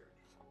 Does not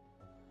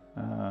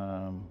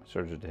surge.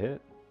 Surges to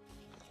hit.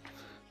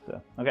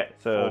 So, okay,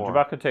 so 4.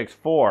 Chewbacca takes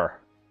 4.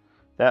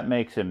 That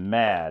makes him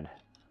mad.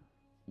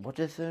 What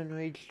does the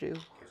enrage do?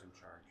 Gives him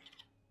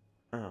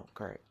charge. Oh,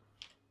 great.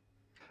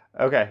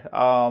 Okay,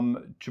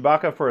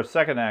 Chewbacca for a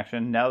second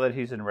action, now that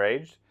he's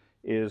enraged,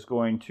 is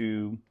going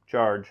to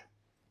charge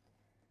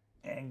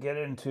and get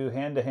into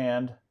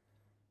hand-to-hand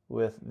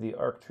with the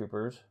ARC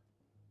troopers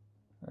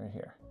right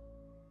here.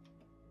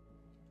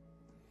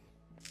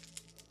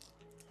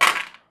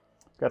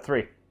 Got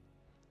 3.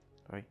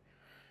 Sorry.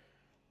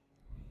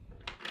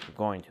 You're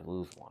going to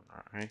lose 1,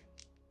 alright?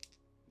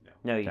 No.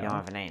 No, you Down. don't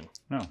have a name.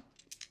 No.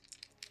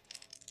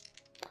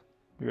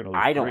 You're going to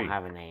lose I 3. don't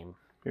have a name.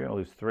 You're going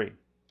to lose 3.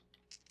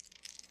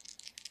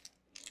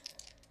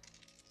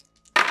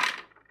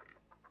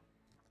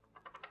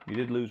 You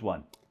did lose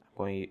 1.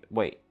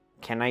 Wait,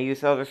 can I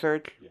use the other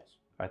surge? Yes.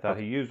 I thought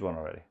he used 1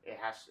 already. It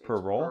has Per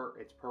roll?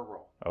 It's per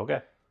roll.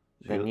 Okay.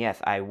 So Then you-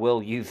 yes, I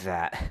will use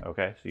that.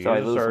 Okay, so you So I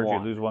use a lose surge,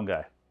 1. you lose 1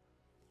 guy.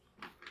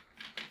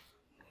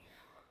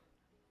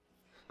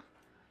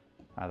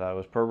 I thought it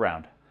was per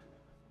round.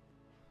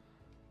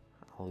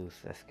 I'll lose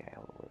this guy.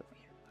 I'll live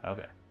here.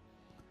 Okay.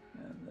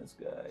 And this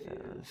guy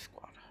is...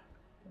 Squad.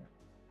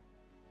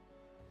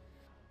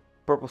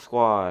 Purple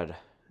squad.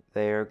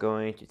 They are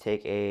going to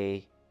take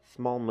a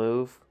small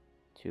move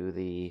to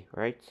the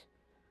right,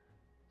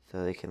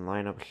 so they can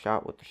line up a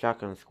shot with the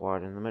shotgun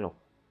squad in the middle.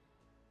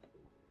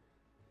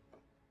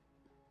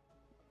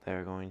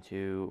 They're going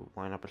to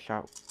line up a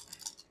shot.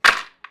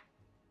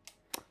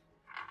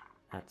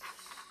 That's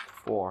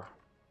 4.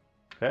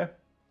 Okay.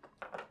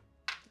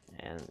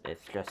 And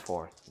it's just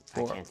 4.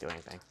 4. I can't do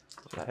anything.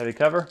 So heavy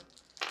cover.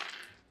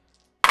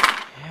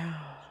 Yeah.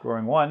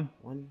 Scoring 1.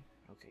 1.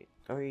 Okay.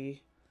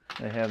 3.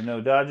 They have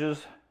no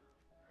dodges.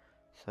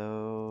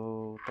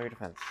 So 3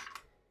 defense.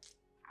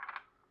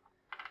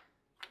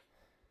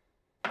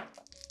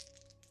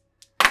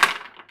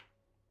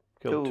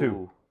 Killed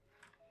 2.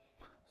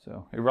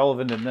 So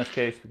irrelevant in this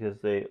case because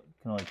they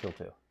can only kill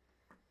 2.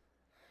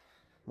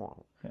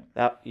 Well, Okay.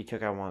 Oh, you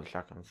took out one of the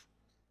shotguns.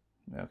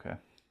 Okay.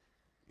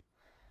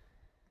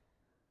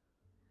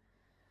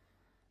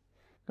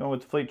 Going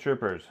with the fleet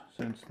troopers.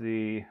 Since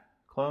the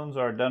clones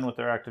are done with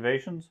their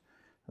activations,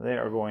 they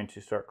are going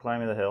to start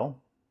climbing the hill.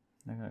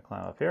 They're going to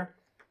climb up here.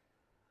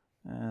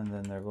 And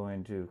then they're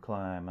going to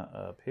climb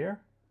up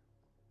here.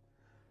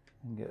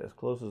 And get as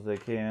close as they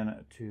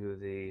can to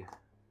the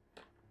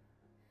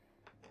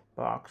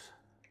box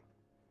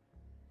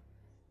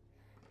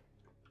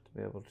to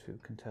be able to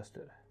contest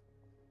it.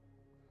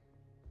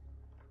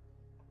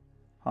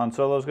 Han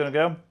Solo's going to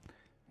go.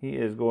 He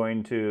is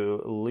going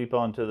to leap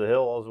onto the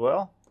hill as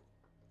well,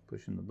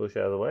 pushing the bush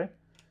out of the way,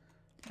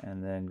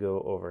 and then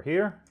go over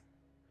here,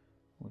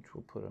 which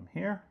will put him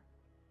here.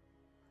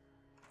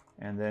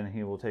 And then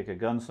he will take a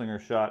gunslinger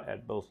shot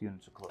at both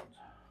units of clones.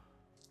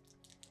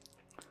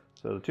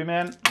 So the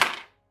 2-man,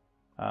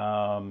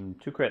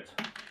 2 crits.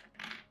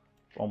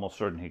 Almost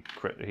certain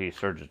he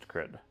surges to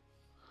crit.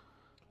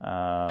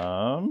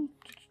 Han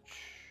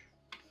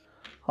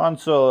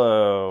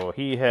Solo,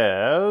 he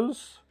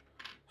has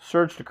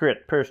surge to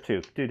crit, Pierce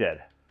 2, 2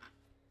 dead.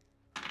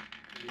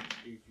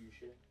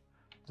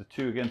 The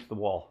 2 against the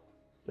wall.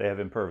 They have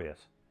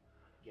impervious.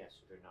 Yes,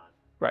 they're not.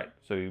 Right,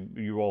 so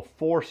you roll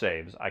 4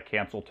 saves, I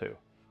cancel 2.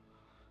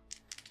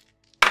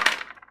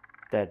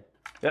 Dead.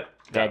 Yep.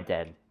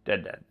 Dead.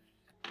 Dead.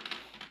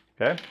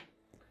 Okay.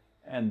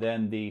 And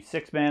then the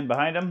 6-man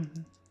behind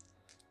him.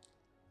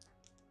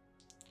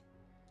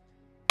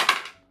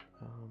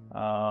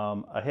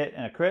 A hit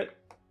and a crit,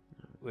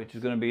 which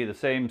is going to be the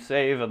same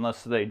save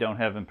unless they don't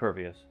have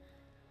impervious.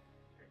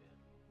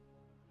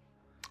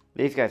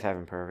 These guys have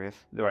impervious.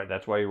 Right,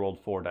 that's why you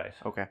rolled 4 dice.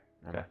 Okay.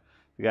 Okay.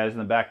 The guys in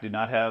the back do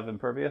not have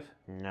impervious?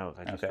 No,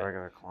 they're just Okay.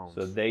 regular clones.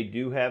 So they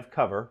do have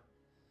cover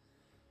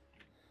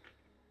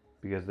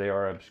because they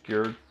are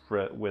obscured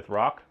with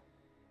rock,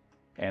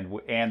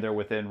 and they're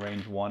within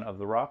range 1 of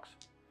the rocks.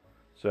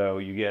 So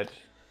you get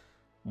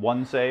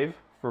 1 save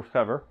for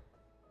cover.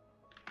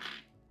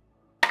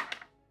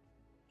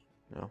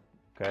 No.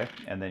 Okay,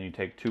 and then you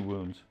take 2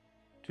 wounds,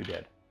 2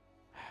 dead.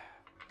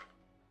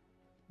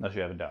 Unless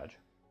you have a dodge.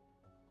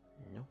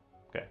 No.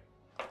 Okay.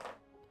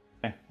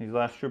 These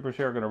last troopers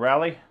here are going to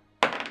rally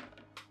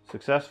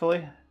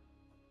successfully.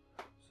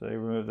 So they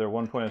remove their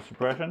 1 point of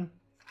suppression.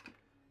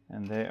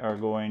 And they are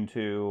going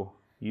to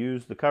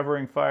use the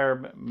covering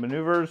fire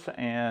maneuvers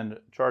and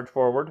charge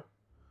forward.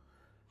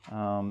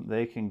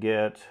 They can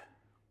get...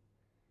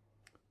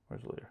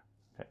 Where's the leader?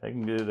 Okay, they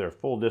can do their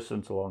full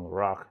distance along the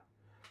rock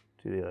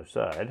to the other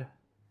side,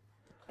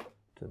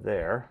 to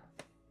there.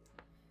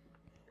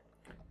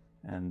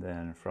 And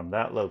then from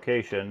that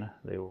location,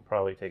 they will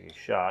probably take a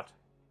shot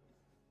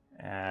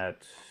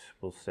at,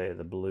 we'll say,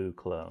 the blue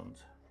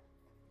clones.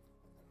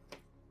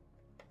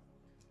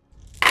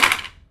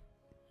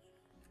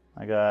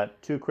 I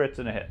got 2 crits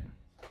and a hit.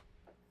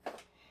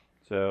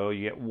 So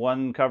you get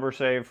 1 cover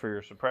save for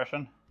your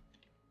suppression.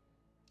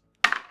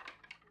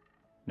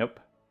 Nope,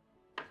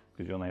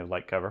 because you only have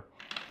light cover.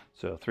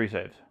 So 3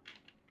 saves.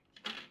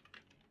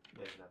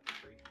 There's not the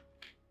tree.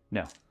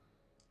 No.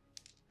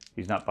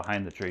 He's not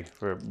behind the tree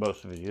for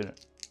most of his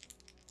unit.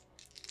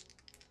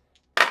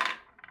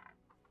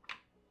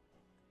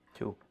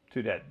 2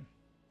 dead.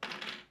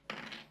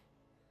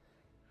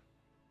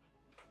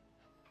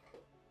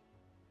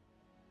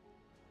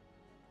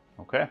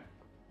 Okay.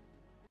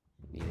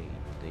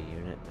 The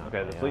unit. Not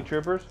Okay, the Leia. fleet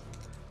troopers.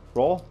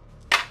 Roll.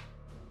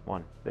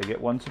 1. They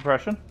get 1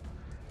 suppression.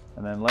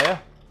 And then Leia.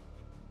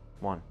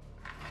 1.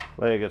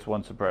 Leia gets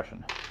 1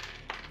 suppression.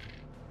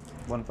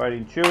 1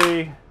 fighting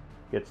Chewy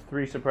gets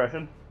 3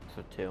 suppression.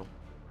 So 2.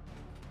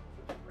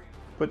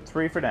 Put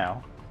 3 for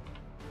now.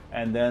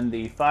 And then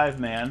the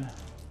 5-man,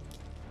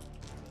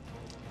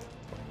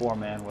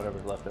 4-man,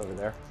 whatever's left over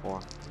there, 4.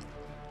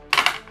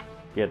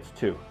 gets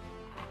 2.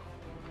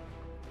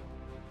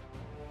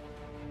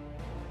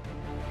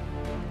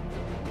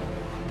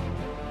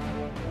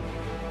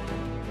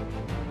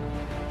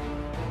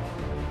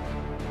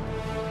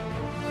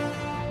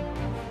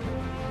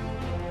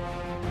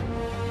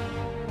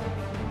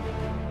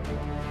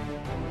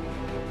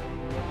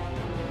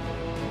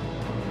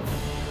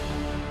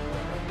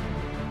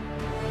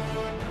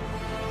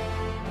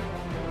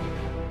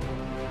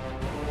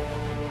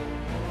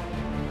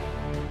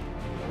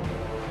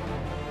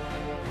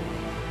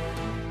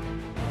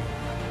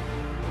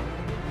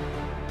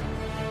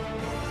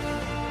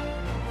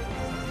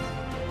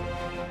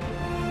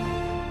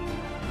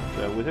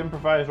 So with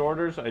improvised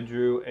orders, I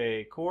drew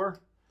a core.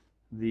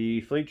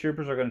 The fleet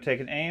troopers are going to take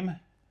an aim,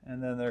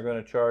 and then they're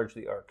going to charge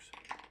the arcs.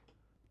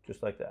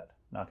 Just like that,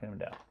 knocking them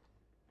down.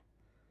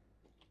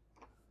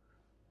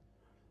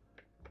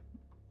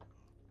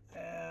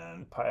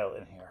 And pile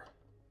in here.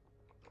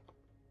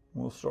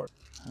 We'll sort.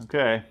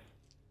 Okay.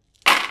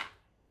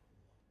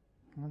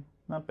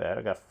 Not bad.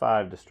 I got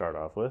 5 to start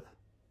off with.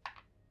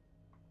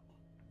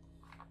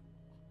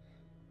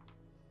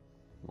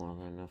 More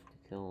than enough to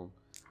kill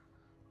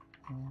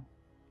him.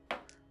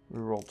 We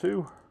roll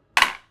 2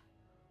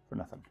 for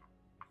nothing.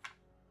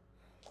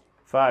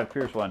 5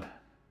 pierce 1. So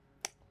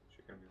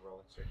you're going to be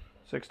rolling 6.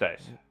 6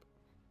 dice.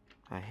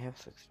 I have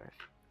 6 dice.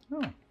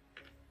 Oh.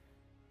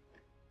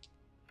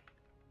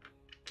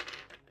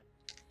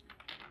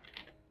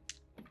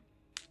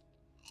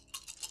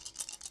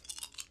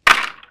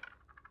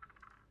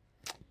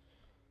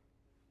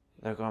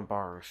 They're gonna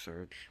borrow a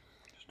surge.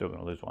 Still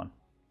gonna lose 1.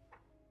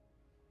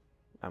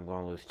 I'm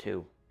gonna lose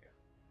 2.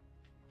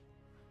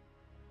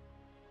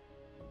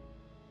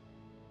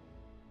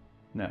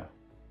 No.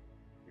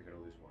 You're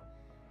gonna lose 1.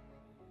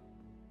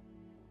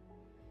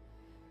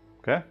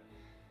 Okay.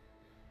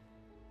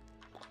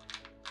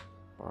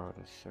 Borrow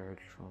the surge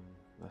from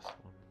this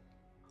one.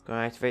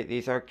 Gonna activate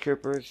these arc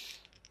troopers.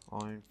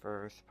 On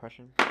for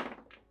suppression.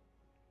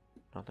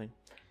 Nothing.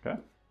 Okay.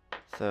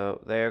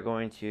 So they're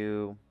going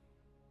to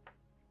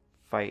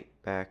fight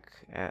back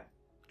at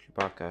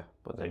Chewbacca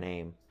with an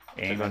aim.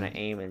 They're gonna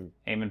aim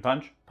and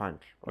punch.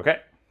 punch.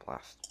 Okay.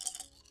 Blast.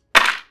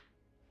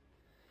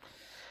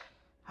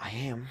 I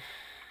am.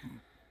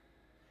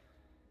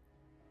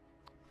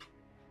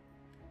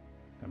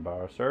 And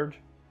borrow a surge.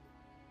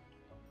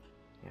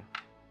 Yeah.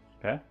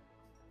 Okay.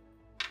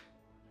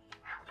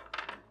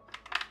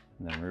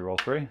 And then reroll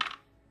 3.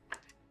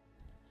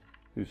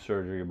 Whose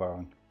surge are you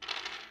borrowing?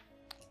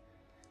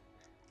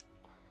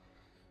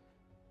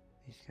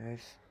 These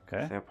guys.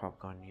 Okay. They're probably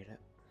gonna need it.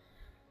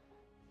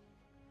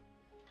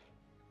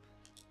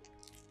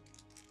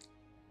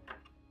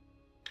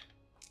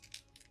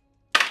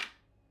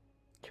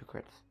 Two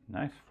crits.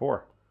 Nice.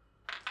 4.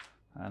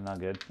 Not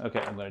good. Okay,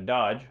 I'm going to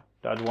dodge.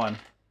 Dodge 1.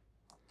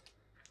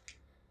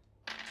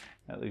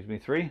 That leaves me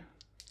 3.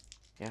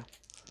 Yeah.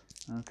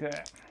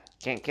 Okay.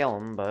 Can't kill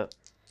him, but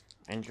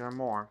injure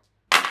more.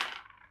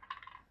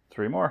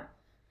 3 more.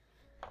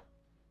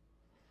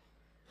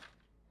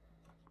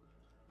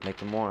 Make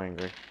him more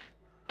angry.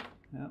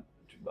 Yep.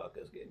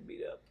 Chewbacca's getting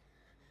beat up.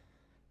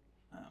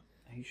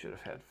 He should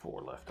have had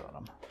 4 left on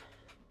him.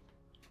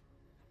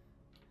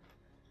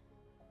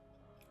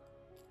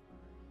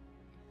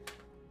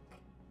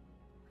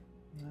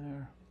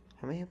 There.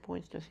 How many hit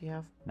points does he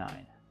have?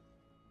 9.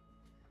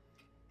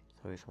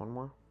 So he's 1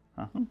 more.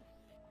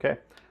 Okay.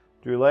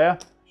 Drew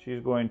Leia.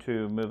 She's going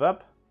to move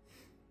up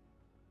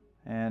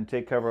and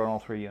take cover on all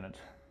 3 units.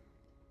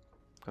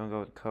 Gonna go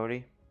with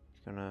Cody.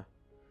 He's gonna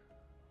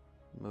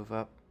move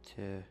up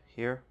to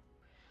here.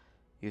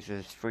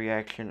 Uses free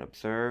action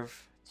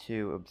observe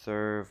to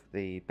observe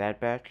the Bad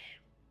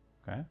Batch.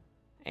 Okay.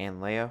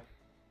 And Leia.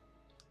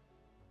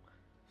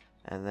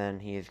 And then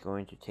he is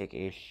going to take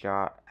a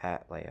shot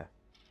at Leia.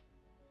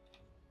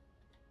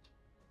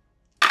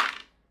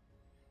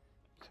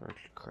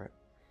 Surge crit.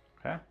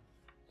 Okay.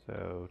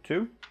 So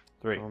 2,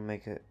 3. We'll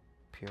make it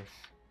Pierce.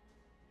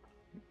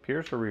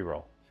 Pierce or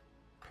reroll?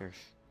 Pierce.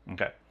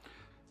 Okay.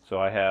 So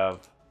I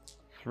have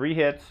 3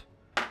 hits.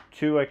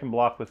 2 I can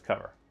block with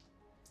cover.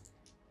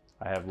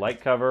 I have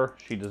light cover.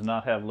 She does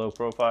not have low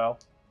profile.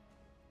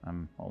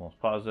 I'm almost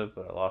positive,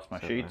 but I lost my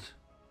sheets.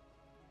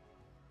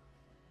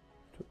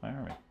 Took my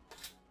army.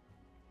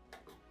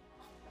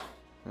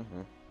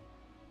 Mm-hmm.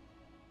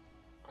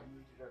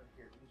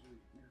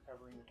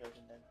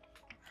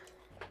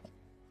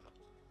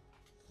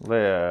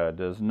 Leia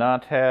does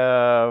not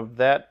have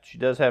that. She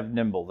does have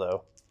nimble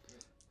though.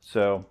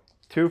 So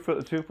 2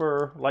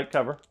 for light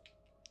cover,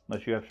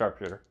 unless you have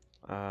sharpshooter.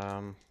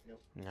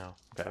 No.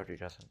 Cody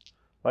doesn't.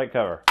 Light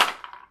cover.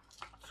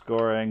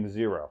 Scoring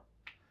 0.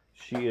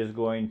 She is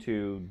going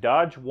to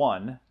dodge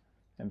 1,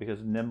 and because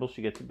of nimble,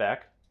 she gets it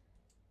back.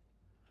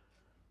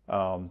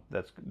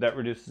 That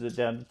reduces it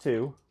down to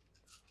 2.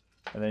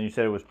 And then you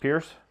said it was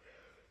Pierce?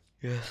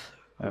 Yes.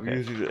 I'm Okay.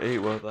 using the 8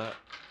 with that.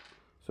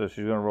 So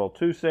she's going to roll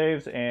 2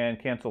 saves and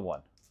cancel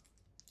 1.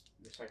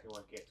 The second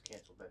one gets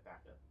canceled by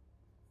backup.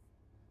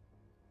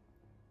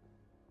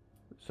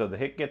 So the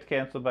hit gets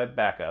canceled by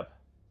backup.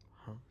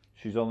 Huh.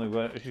 She's going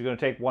to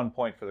take 1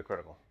 point for the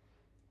critical.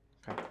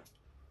 Okay.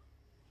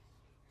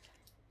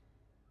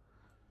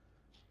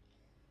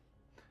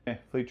 Okay,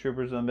 fleet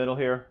troopers in the middle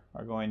here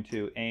are going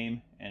to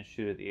aim and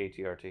shoot at the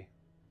ATRT.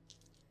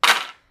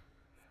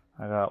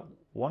 I got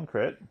 1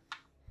 crit.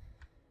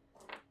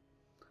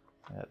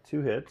 I got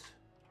 2 hits.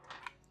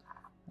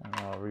 And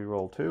I'll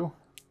re-roll 2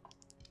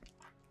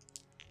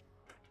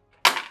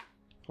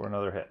 for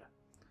another hit.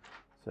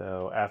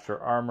 So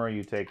after armor,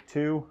 you take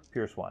 2,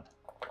 pierce 1.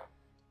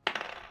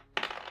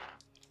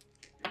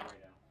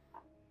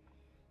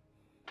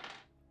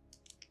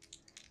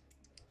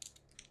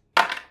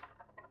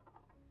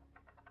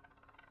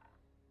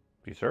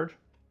 Do you surge?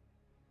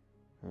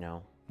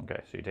 No.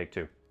 Okay, so you take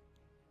 2.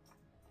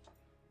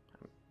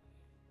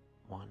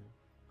 1.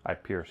 I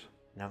pierce.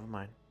 Never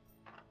mind.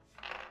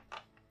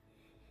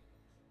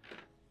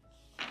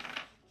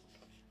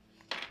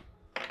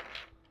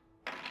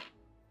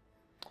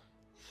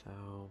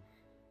 So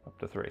Up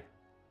to 3.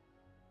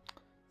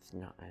 it's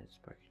not as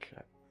break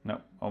check.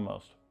 No,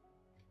 almost.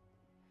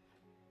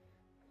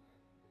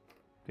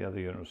 The other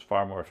unit was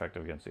far more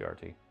effective against the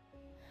RT.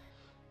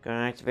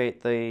 Gonna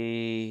activate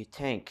the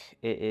tank.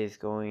 It is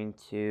going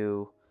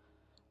to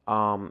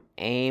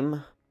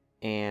aim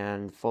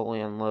and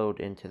fully unload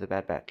into the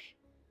Bad Batch.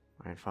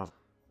 Right in front.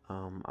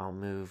 I'll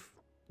move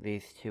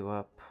these two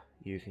up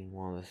using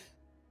one of the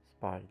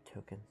spotted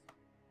tokens.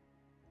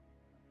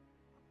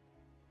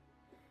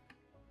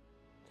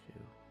 2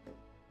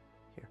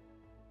 here.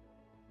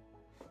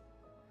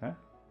 Okay.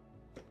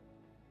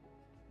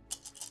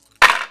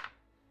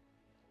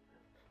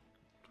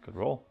 Good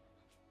roll.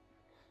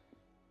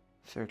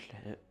 Search to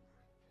hit.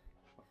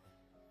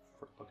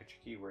 Look at your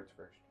keywords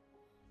first.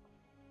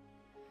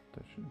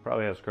 That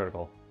probably has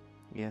critical.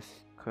 Yes,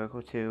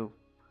 critical 2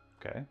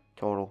 Okay.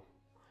 total.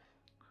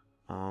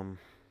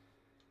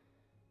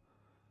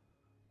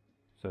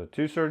 So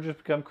 2 surges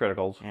become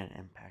criticals. And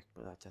impact,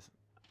 but that doesn't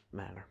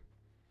matter.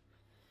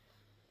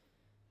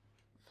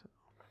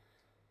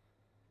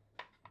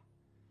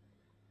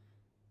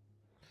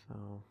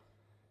 So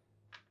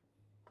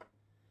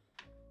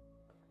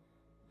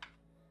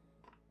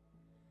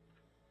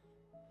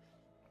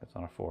That's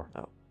on a 4.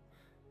 oh.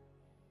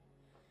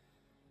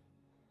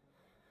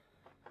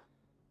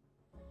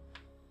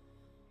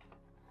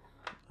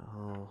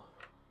 Oh.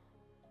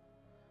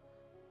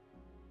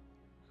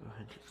 Go ahead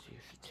and just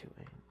use the 2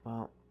 aim.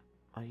 Well,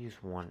 I'll use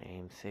 1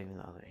 aim, saving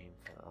the other aim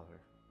for the other.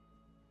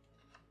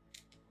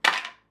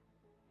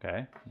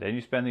 Okay. Then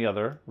you spend the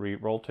other.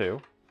 Re-roll 2.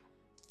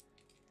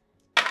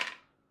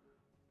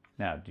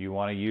 Now, do you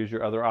want to use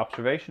your other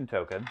observation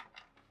token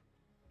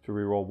to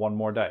re-roll 1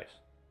 more dice?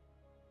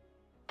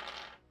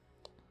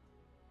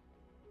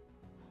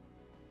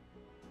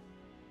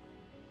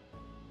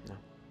 No.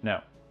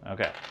 No.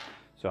 Okay.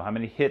 So how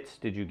many hits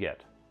did you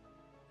get?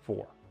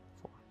 4.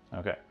 4.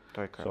 Okay.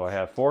 Strike So I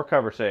have 4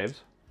 cover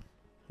saves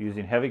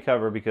using heavy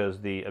cover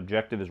because the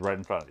objective is right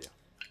in front of you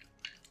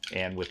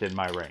and within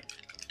my range.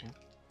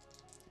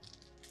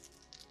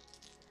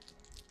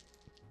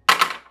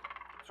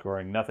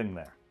 Scoring nothing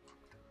there.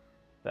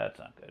 That's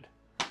not good.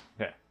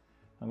 Okay.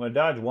 I'm going to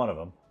dodge one of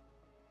them.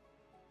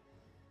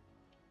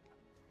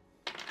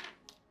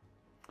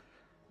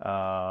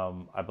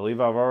 I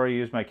believe I've already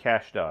used my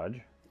cash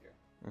dodge.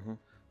 Mm-hmm.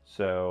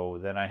 So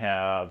then I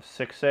have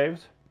 6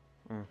 saves.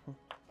 Mm-hmm.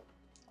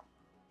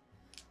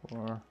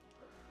 4,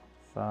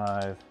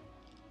 5.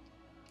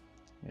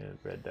 Yeah,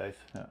 red dice.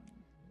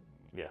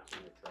 Yeah.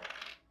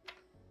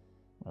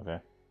 Okay.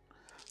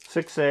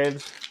 6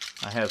 saves.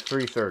 I have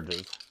 3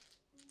 surges.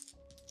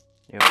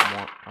 You have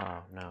more.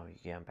 Oh, no, you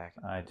get them back.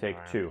 I take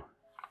 2.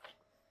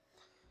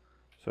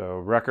 So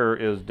Wrecker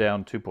is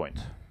down 2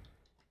 points.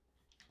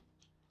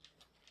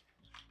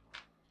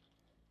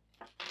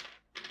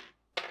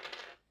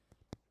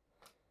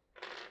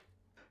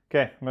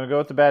 Okay, I'm going to go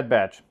with the Bad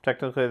Batch.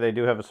 Technically, they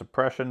do have a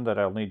suppression that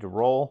I'll need to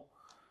roll.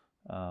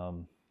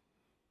 They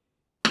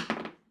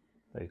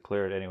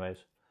clear it anyways.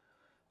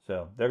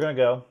 So they're going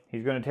to go.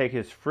 He's going to take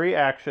his free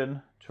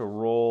action to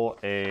roll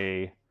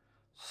a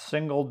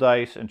single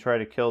dice and try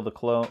to kill the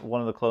clone, one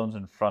of the clones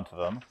in front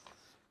of him.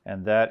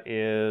 And that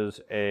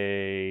is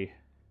a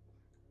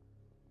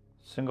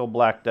single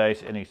black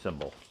dice, any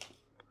symbol.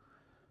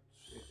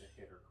 It's a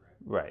hit or crit.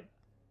 Right.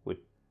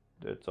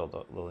 It's all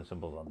the little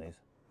symbols on these.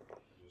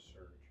 Just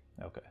surge.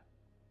 Okay.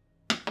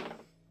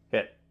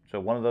 Hit. So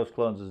one of those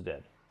clones is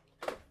dead.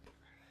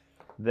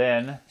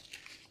 Then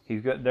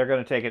they're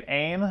going to take an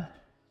aim,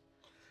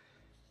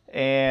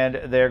 and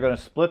they're going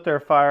to split their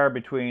fire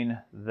between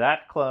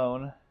that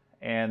clone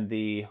and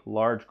the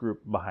large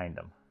group behind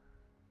them.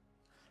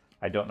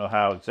 I don't know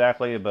how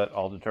exactly, but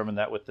I'll determine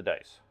that with the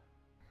dice.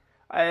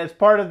 As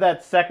part of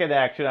that second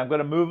action, I'm going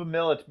to move a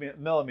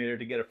millimeter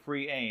to get a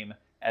free aim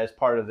as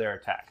part of their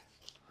attack.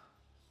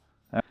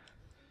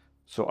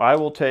 So I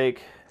will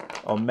take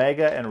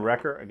Omega and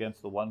Wrecker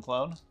against the one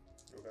clone,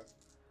 Okay.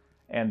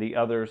 and the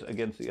others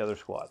against the other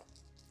squad.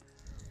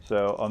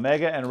 So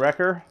Omega and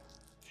Wrecker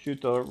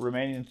shoot the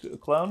remaining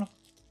clone,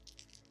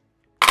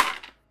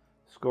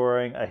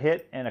 scoring a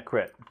hit and a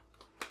crit.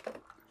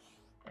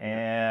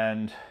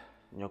 And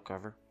No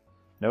cover.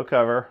 no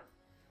cover.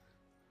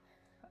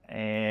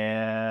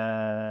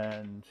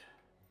 And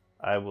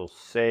I will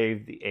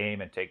save the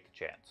aim and take the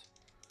chance.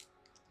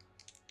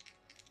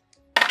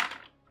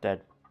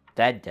 Dead.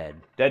 Dead.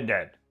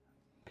 Dead.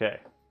 Okay.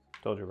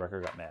 Told you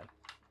Wrecker got mad.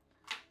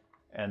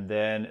 And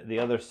then the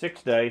other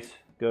 6 dice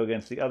go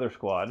against the other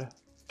squad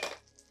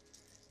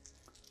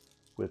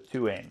with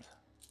 2 aims.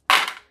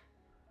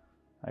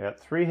 I got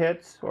 3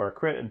 hits, or a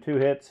crit and 2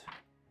 hits.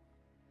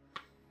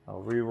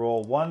 I'll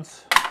re-roll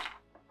once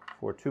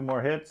for 2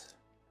 more hits.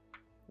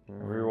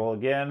 Re-roll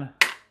again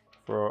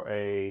for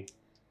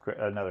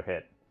another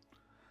hit.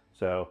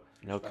 So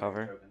No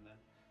cover. Token,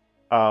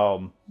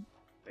 then?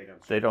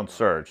 they don't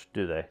surge,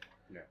 do they?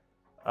 No.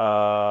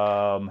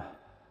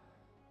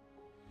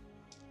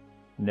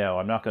 No,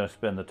 I'm not going to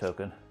spend the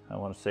token. I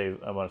want to save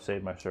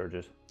my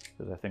surges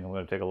because I think I'm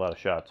going to take a lot of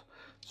shots.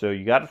 So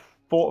you got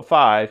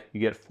 5. You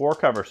get 4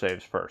 cover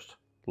saves first,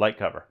 light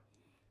cover,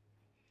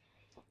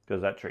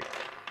 because that treat.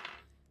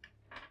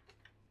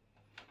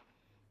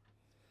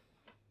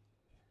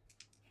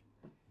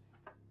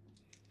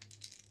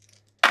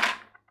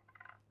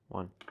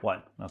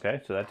 One.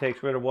 Okay, so that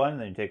takes rid of 1.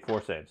 Then you take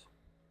 4 saves.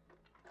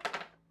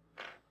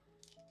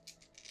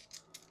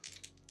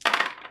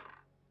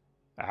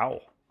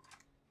 Ow.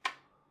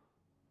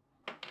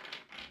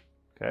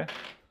 Okay.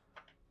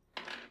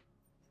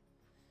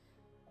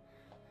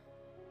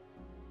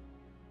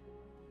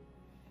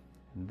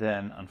 And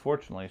then,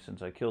 unfortunately,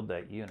 since I killed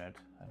that unit,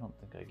 I don't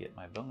think I get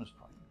my bonus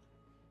point.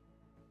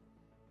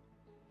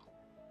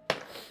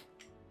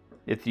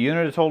 If the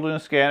unit is holding a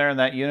scanner and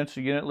that unit's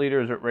unit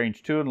leader is at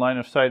range 2 in line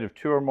of sight of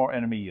 2 or more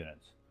enemy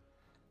units.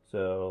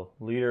 So,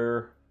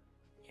 leader...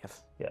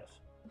 Yes. Yes.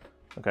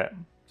 Okay.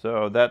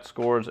 So that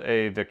scores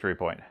a victory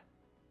point.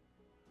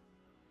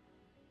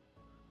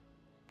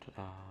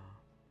 Ta-da.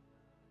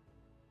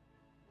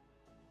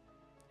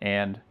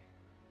 And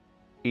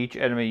each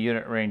enemy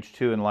unit range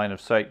 2 in line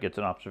of sight gets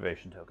an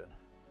observation token.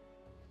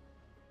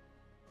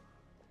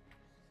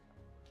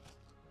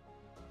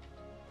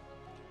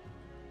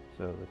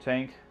 So the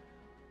tank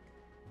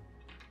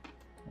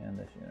and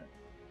this unit,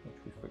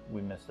 which we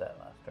missed that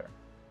last turn.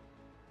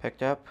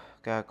 Picked up,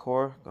 got a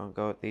core. Gonna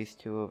go with these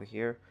two over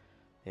here.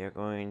 They're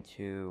going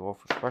to roll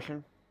for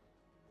suppression.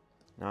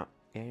 Not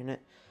getting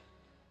it.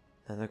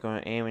 Then they're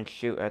going to aim and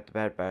shoot at the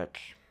bad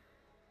batch.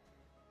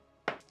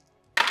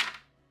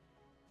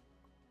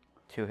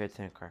 2 hits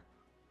and a crit.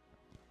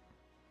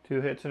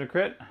 2 hits and a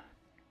crit.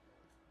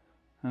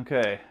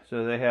 Okay,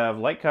 so they have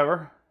light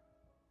cover.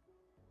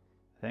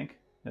 I think.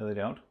 No, they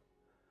don't.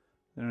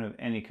 They don't have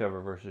any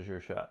cover versus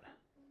your shot.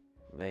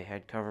 They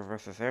had cover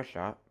versus their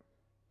shot.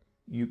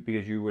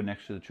 Because you were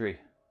next to the tree.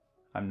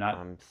 I'm not.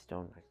 I'm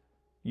stone.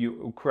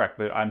 You correct,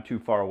 but I'm too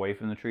far away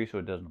from the tree, so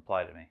it doesn't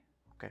apply to me.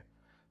 Okay.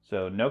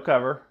 So no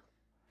cover.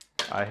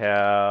 I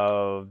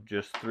have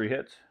just 3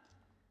 hits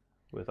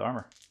with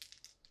armor,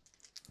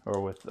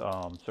 or with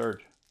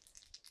surge.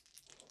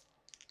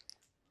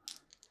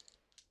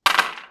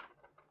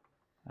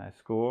 I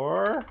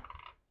score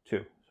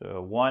 2,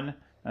 so 1.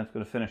 That's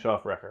going to finish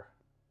off Wrecker.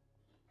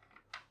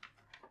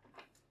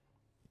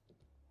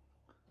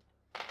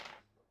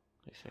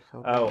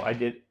 Oh, I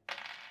did.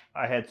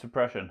 I had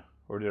suppression,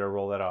 or did I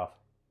roll that off?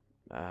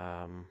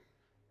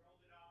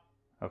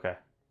 Okay.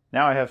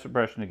 Now I have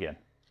suppression again.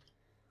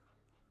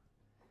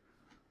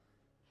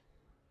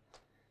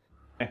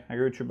 Okay, I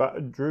drew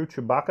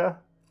Chewbacca.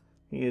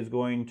 He is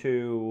going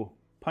to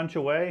punch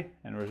away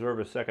and reserve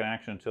his second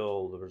action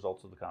until the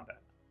results of the combat.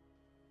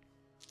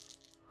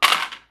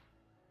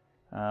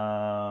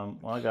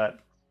 Well, I got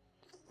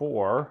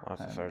 4.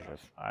 Surges.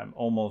 I'm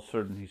almost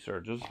certain he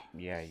surges.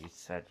 Yeah, you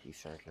said he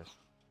surges.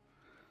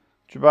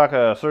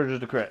 Chewbacca surges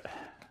to crit.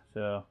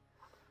 So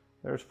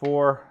there's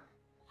 4.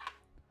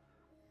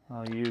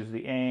 I'll use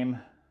the aim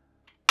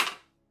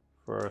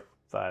for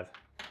 5.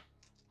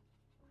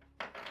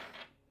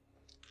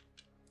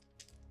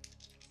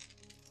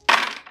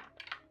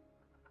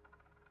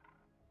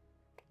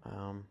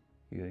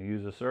 You gonna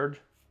use a surge?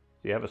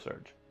 Do you have a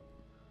surge?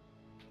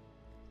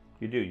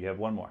 You do. You have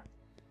 1 more.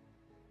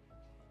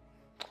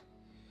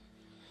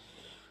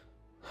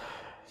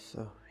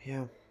 So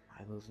yeah,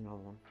 I lose another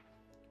one.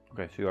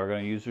 Okay, so you are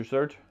going to use your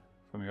surge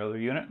from your other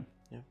unit.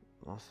 Yep,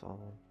 lost all of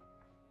them.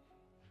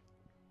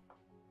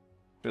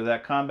 So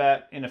that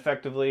combat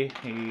ineffectively,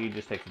 he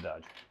just takes a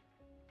dodge.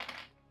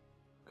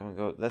 Gonna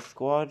go with this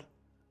squad.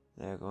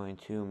 They're going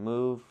to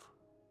move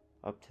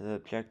up to the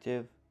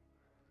objective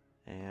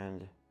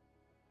and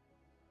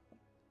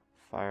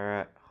fire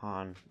at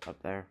Han up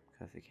there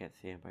because they can't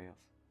see anybody else.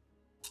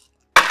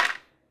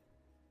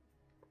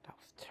 That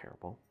was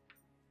terrible.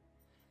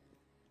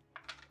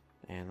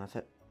 And that's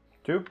it.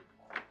 2. One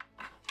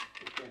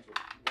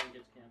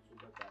gets canceled,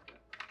 but that's it.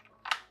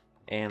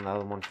 And the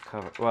other one's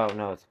covered. Well,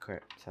 no, it's a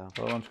crit. So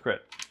The other one's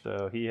crit.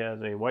 So he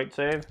has a white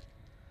save.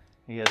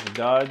 He has a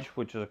dodge,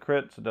 which is a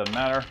crit, so it doesn't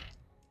matter.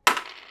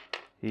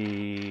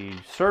 He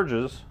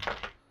surges,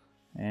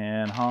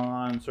 and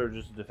Han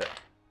surges to defend.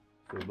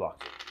 So he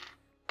blocks it.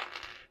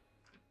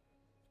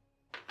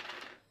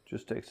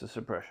 Just takes the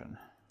suppression.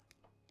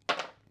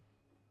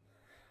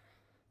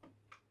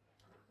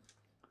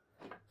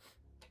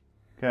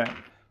 Okay,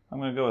 I'm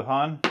going to go with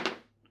Han.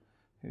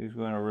 He's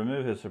going to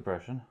remove his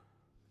suppression.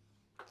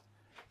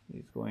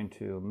 He's going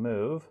to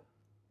move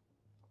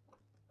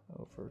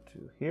over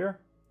to here.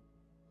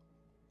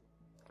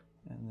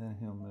 And then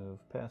he'll move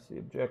past the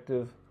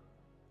objective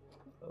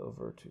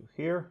over to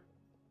here.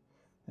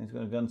 And he's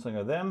going to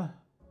gunslinger them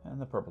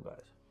and the purple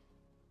guys.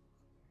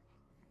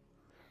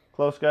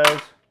 Close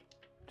guys.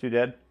 2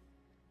 dead.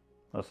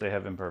 Unless they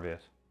have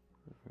impervious.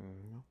 Do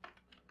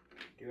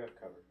you have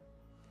cover?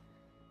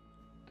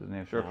 Doesn't he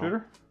have sharpshooter?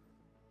 No.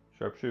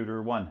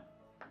 Sharpshooter 1.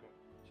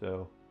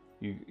 So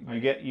you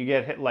get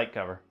hit light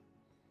cover.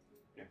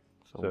 Yeah.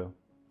 So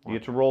you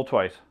get to roll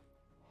twice.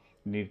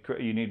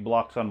 You need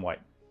blocks on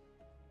white.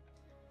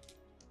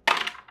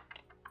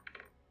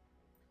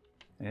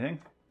 Anything?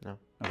 No.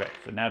 Okay,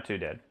 so now 2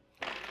 dead.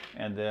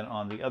 And then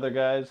on the other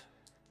guys,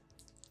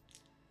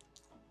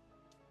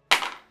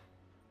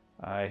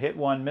 I hit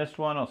 1, missed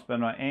 1. I'll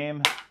spend my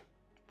aim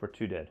for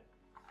 2 dead.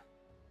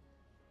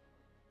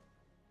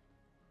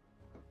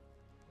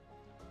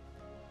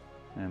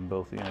 And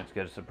both units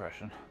get a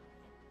suppression.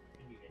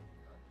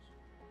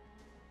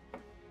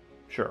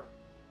 Sure.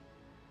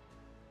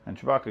 And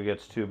Chewbacca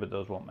gets 2, but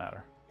those won't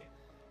matter.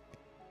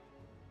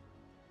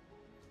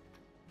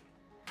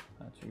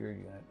 to your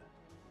unit.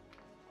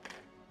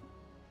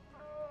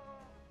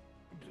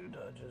 2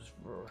 dodges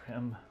for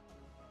him.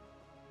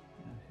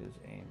 And his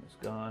aim is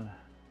gone.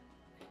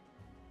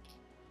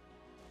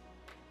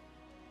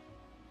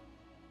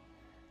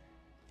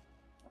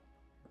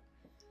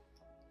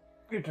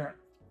 Your turn.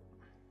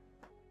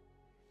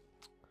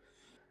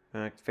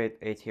 Activate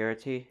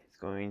ATRT. It's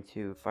going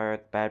to fire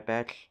at the Bad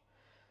Batch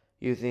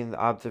using the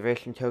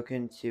observation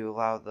token to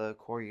allow the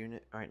core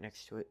unit right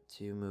next to it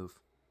to move.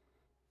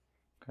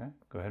 Okay,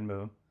 go ahead and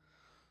move.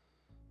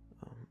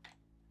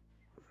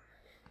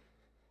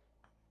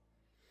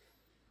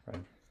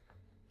 Right.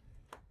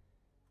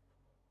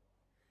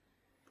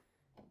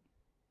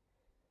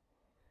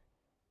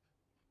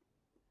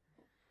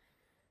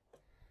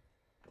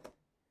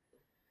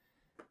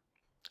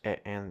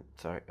 And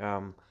sorry,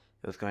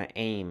 it was going to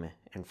aim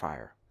and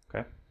fire.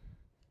 Okay.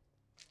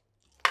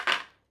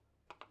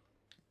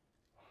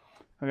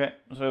 Okay,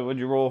 so what'd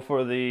you roll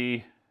for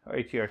the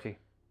ATRT?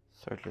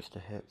 So just a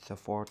hit, so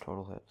 4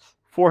 total hits.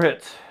 4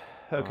 hits.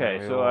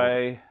 Okay, so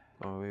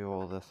I'll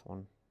re-roll this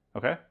one.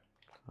 Okay. Is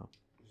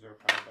there a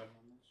power button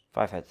on this?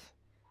 5 hits.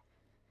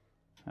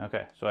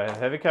 Okay, so I have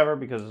heavy cover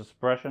because of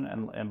suppression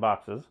and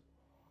boxes.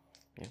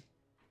 Yeah.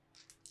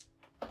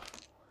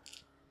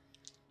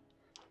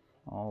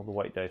 All the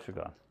white dice are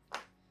gone.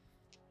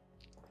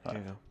 There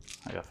you go.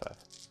 I got 5.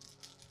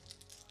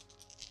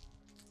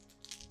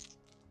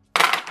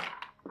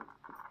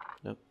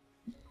 Nope.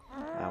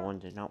 That one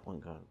did not want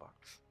to go in the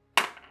box.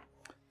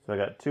 So I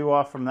got 2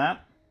 off from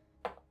that.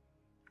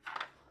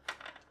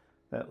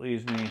 That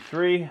leaves me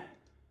 3.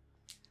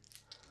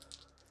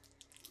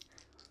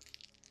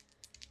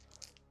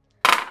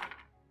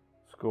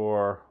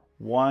 Score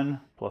 1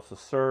 plus a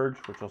surge,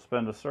 which I'll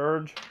spend a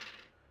surge.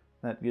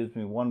 That gives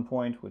me 1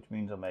 point, which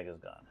means Omega's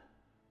gone.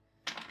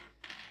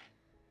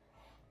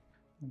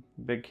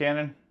 Big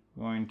cannon,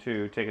 going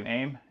to take an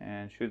aim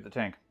and shoot the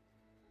tank.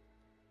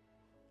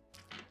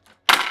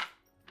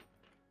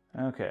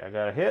 Okay, I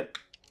got a hit.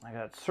 I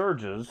got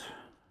surges,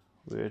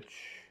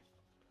 which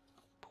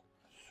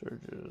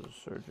surges.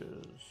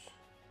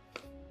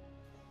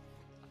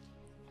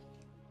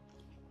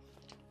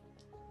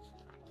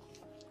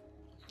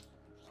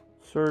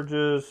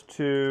 Surges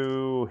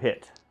to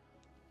hit.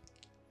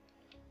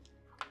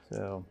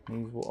 So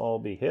these will all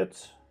be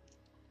hits.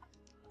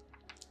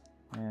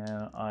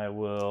 And I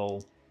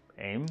will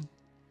aim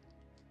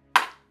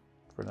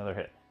for another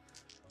hit.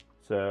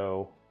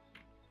 So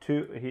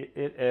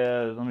it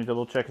has, let me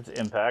double check its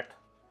impact.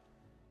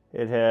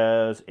 It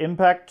has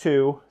impact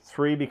 2,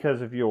 3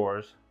 because of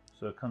yours,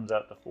 so it comes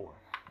out to 4. Want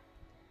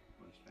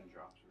to spend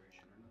your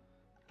observation or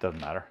not?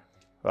 Doesn't matter.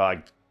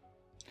 Well,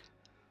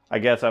 I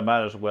guess I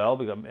might as well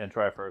and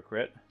try for a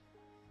crit.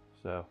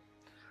 So,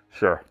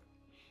 sure.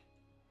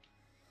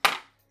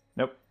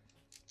 Nope.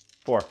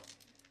 4.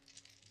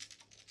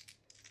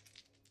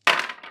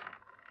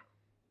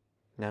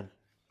 None.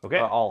 Okay.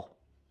 All.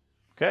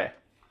 Okay.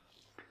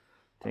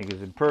 Tank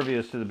is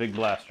impervious to the big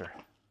blaster.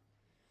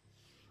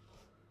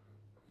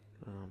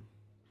 There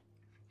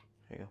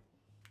you go.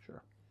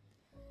 Sure.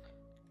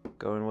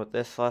 Going with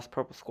this last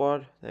purple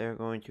squad, they're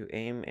going to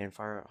aim and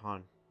fire at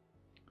Han.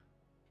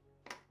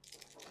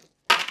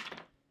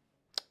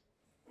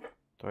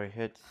 3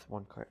 hits,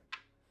 1 crit.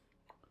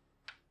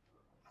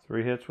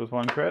 3 hits with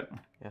 1 crit.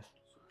 Yes.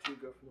 So 2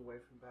 go from the way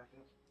from back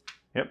up.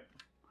 Yep.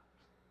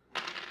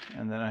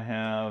 And then I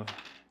have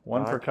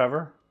 1 for Dodge.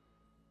 cover.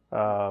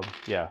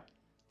 Yeah.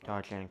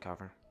 Dodge and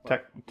cover.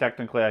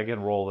 Technically, I can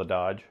roll the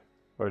dodge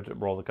or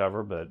roll the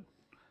cover, but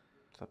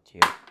It's up to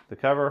you. the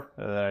cover,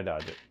 and then I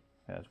dodge it.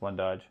 Yeah, it's 1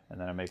 dodge, and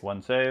then I make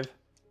 1 save.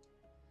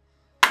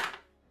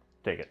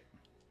 Take it.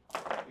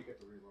 You get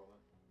to re-roll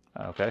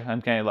it. Okay,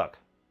 uncanny luck.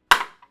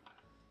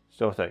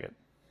 Still take it.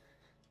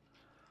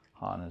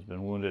 Han has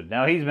been wounded.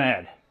 Now he's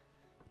mad.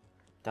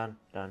 Done.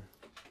 So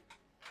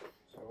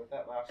with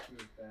that last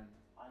move, then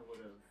I would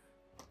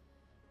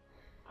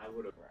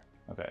have.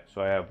 Okay,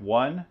 so I have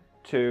 1,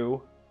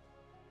 2.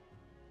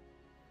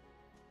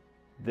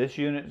 This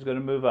unit is going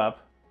to move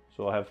up,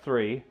 so I'll have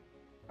 3.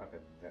 Okay,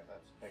 that's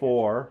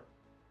 4.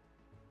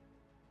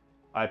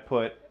 I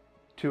put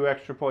 2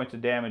 extra points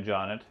of damage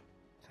on it.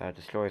 So it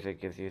destroys it,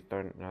 gives you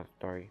another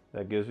 3.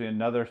 That gives me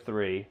another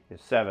 3.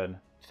 Is 7.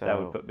 So That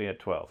would put me at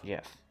 12.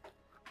 yes.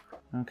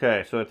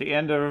 Okay, so at the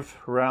end of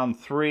round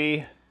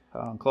 3,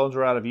 clones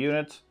are out of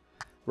units.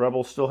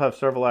 Rebels still have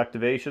several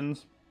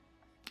activations.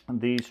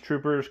 These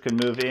troopers can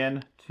move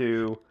in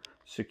to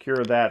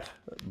secure that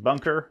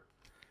bunker.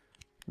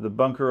 The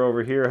bunker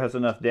over here has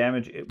enough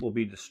damage, it will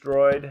be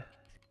destroyed.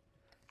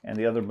 And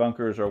the other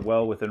bunkers are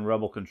well within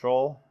Rebel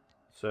control.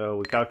 So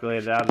we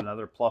calculated out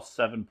another plus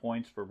 7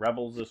 points for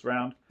Rebels this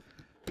round,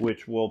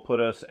 which will put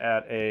us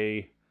at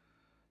a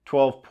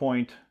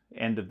 12-point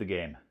end of the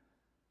game.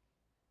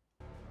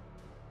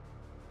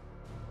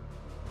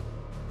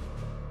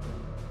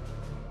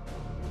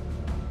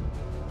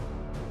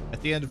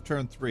 At the end of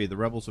turn 3, the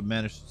rebels have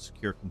managed to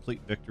secure complete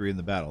victory in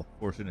the battle,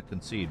 forcing a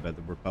concede by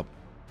the Republic.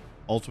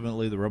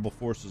 Ultimately, the rebel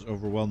forces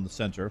overwhelmed the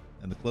center,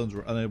 and the clones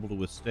were unable to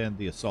withstand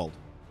the assault.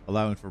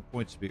 allowing for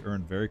points to be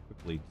earned very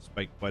quickly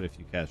despite quite a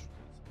few casualties.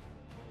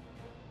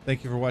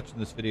 Thank you for watching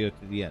this video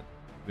to the end.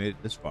 If you made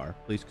it this far,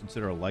 please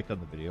consider a like on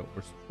the video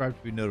or subscribe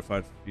to be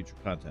notified for future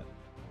content.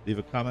 Leave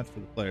a comment for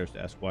the players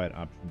to ask why an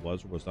option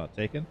was or was not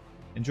taken,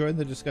 and join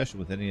the discussion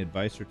with any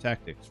advice or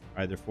tactics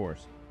for either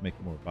force to make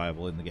it more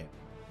viable in the game.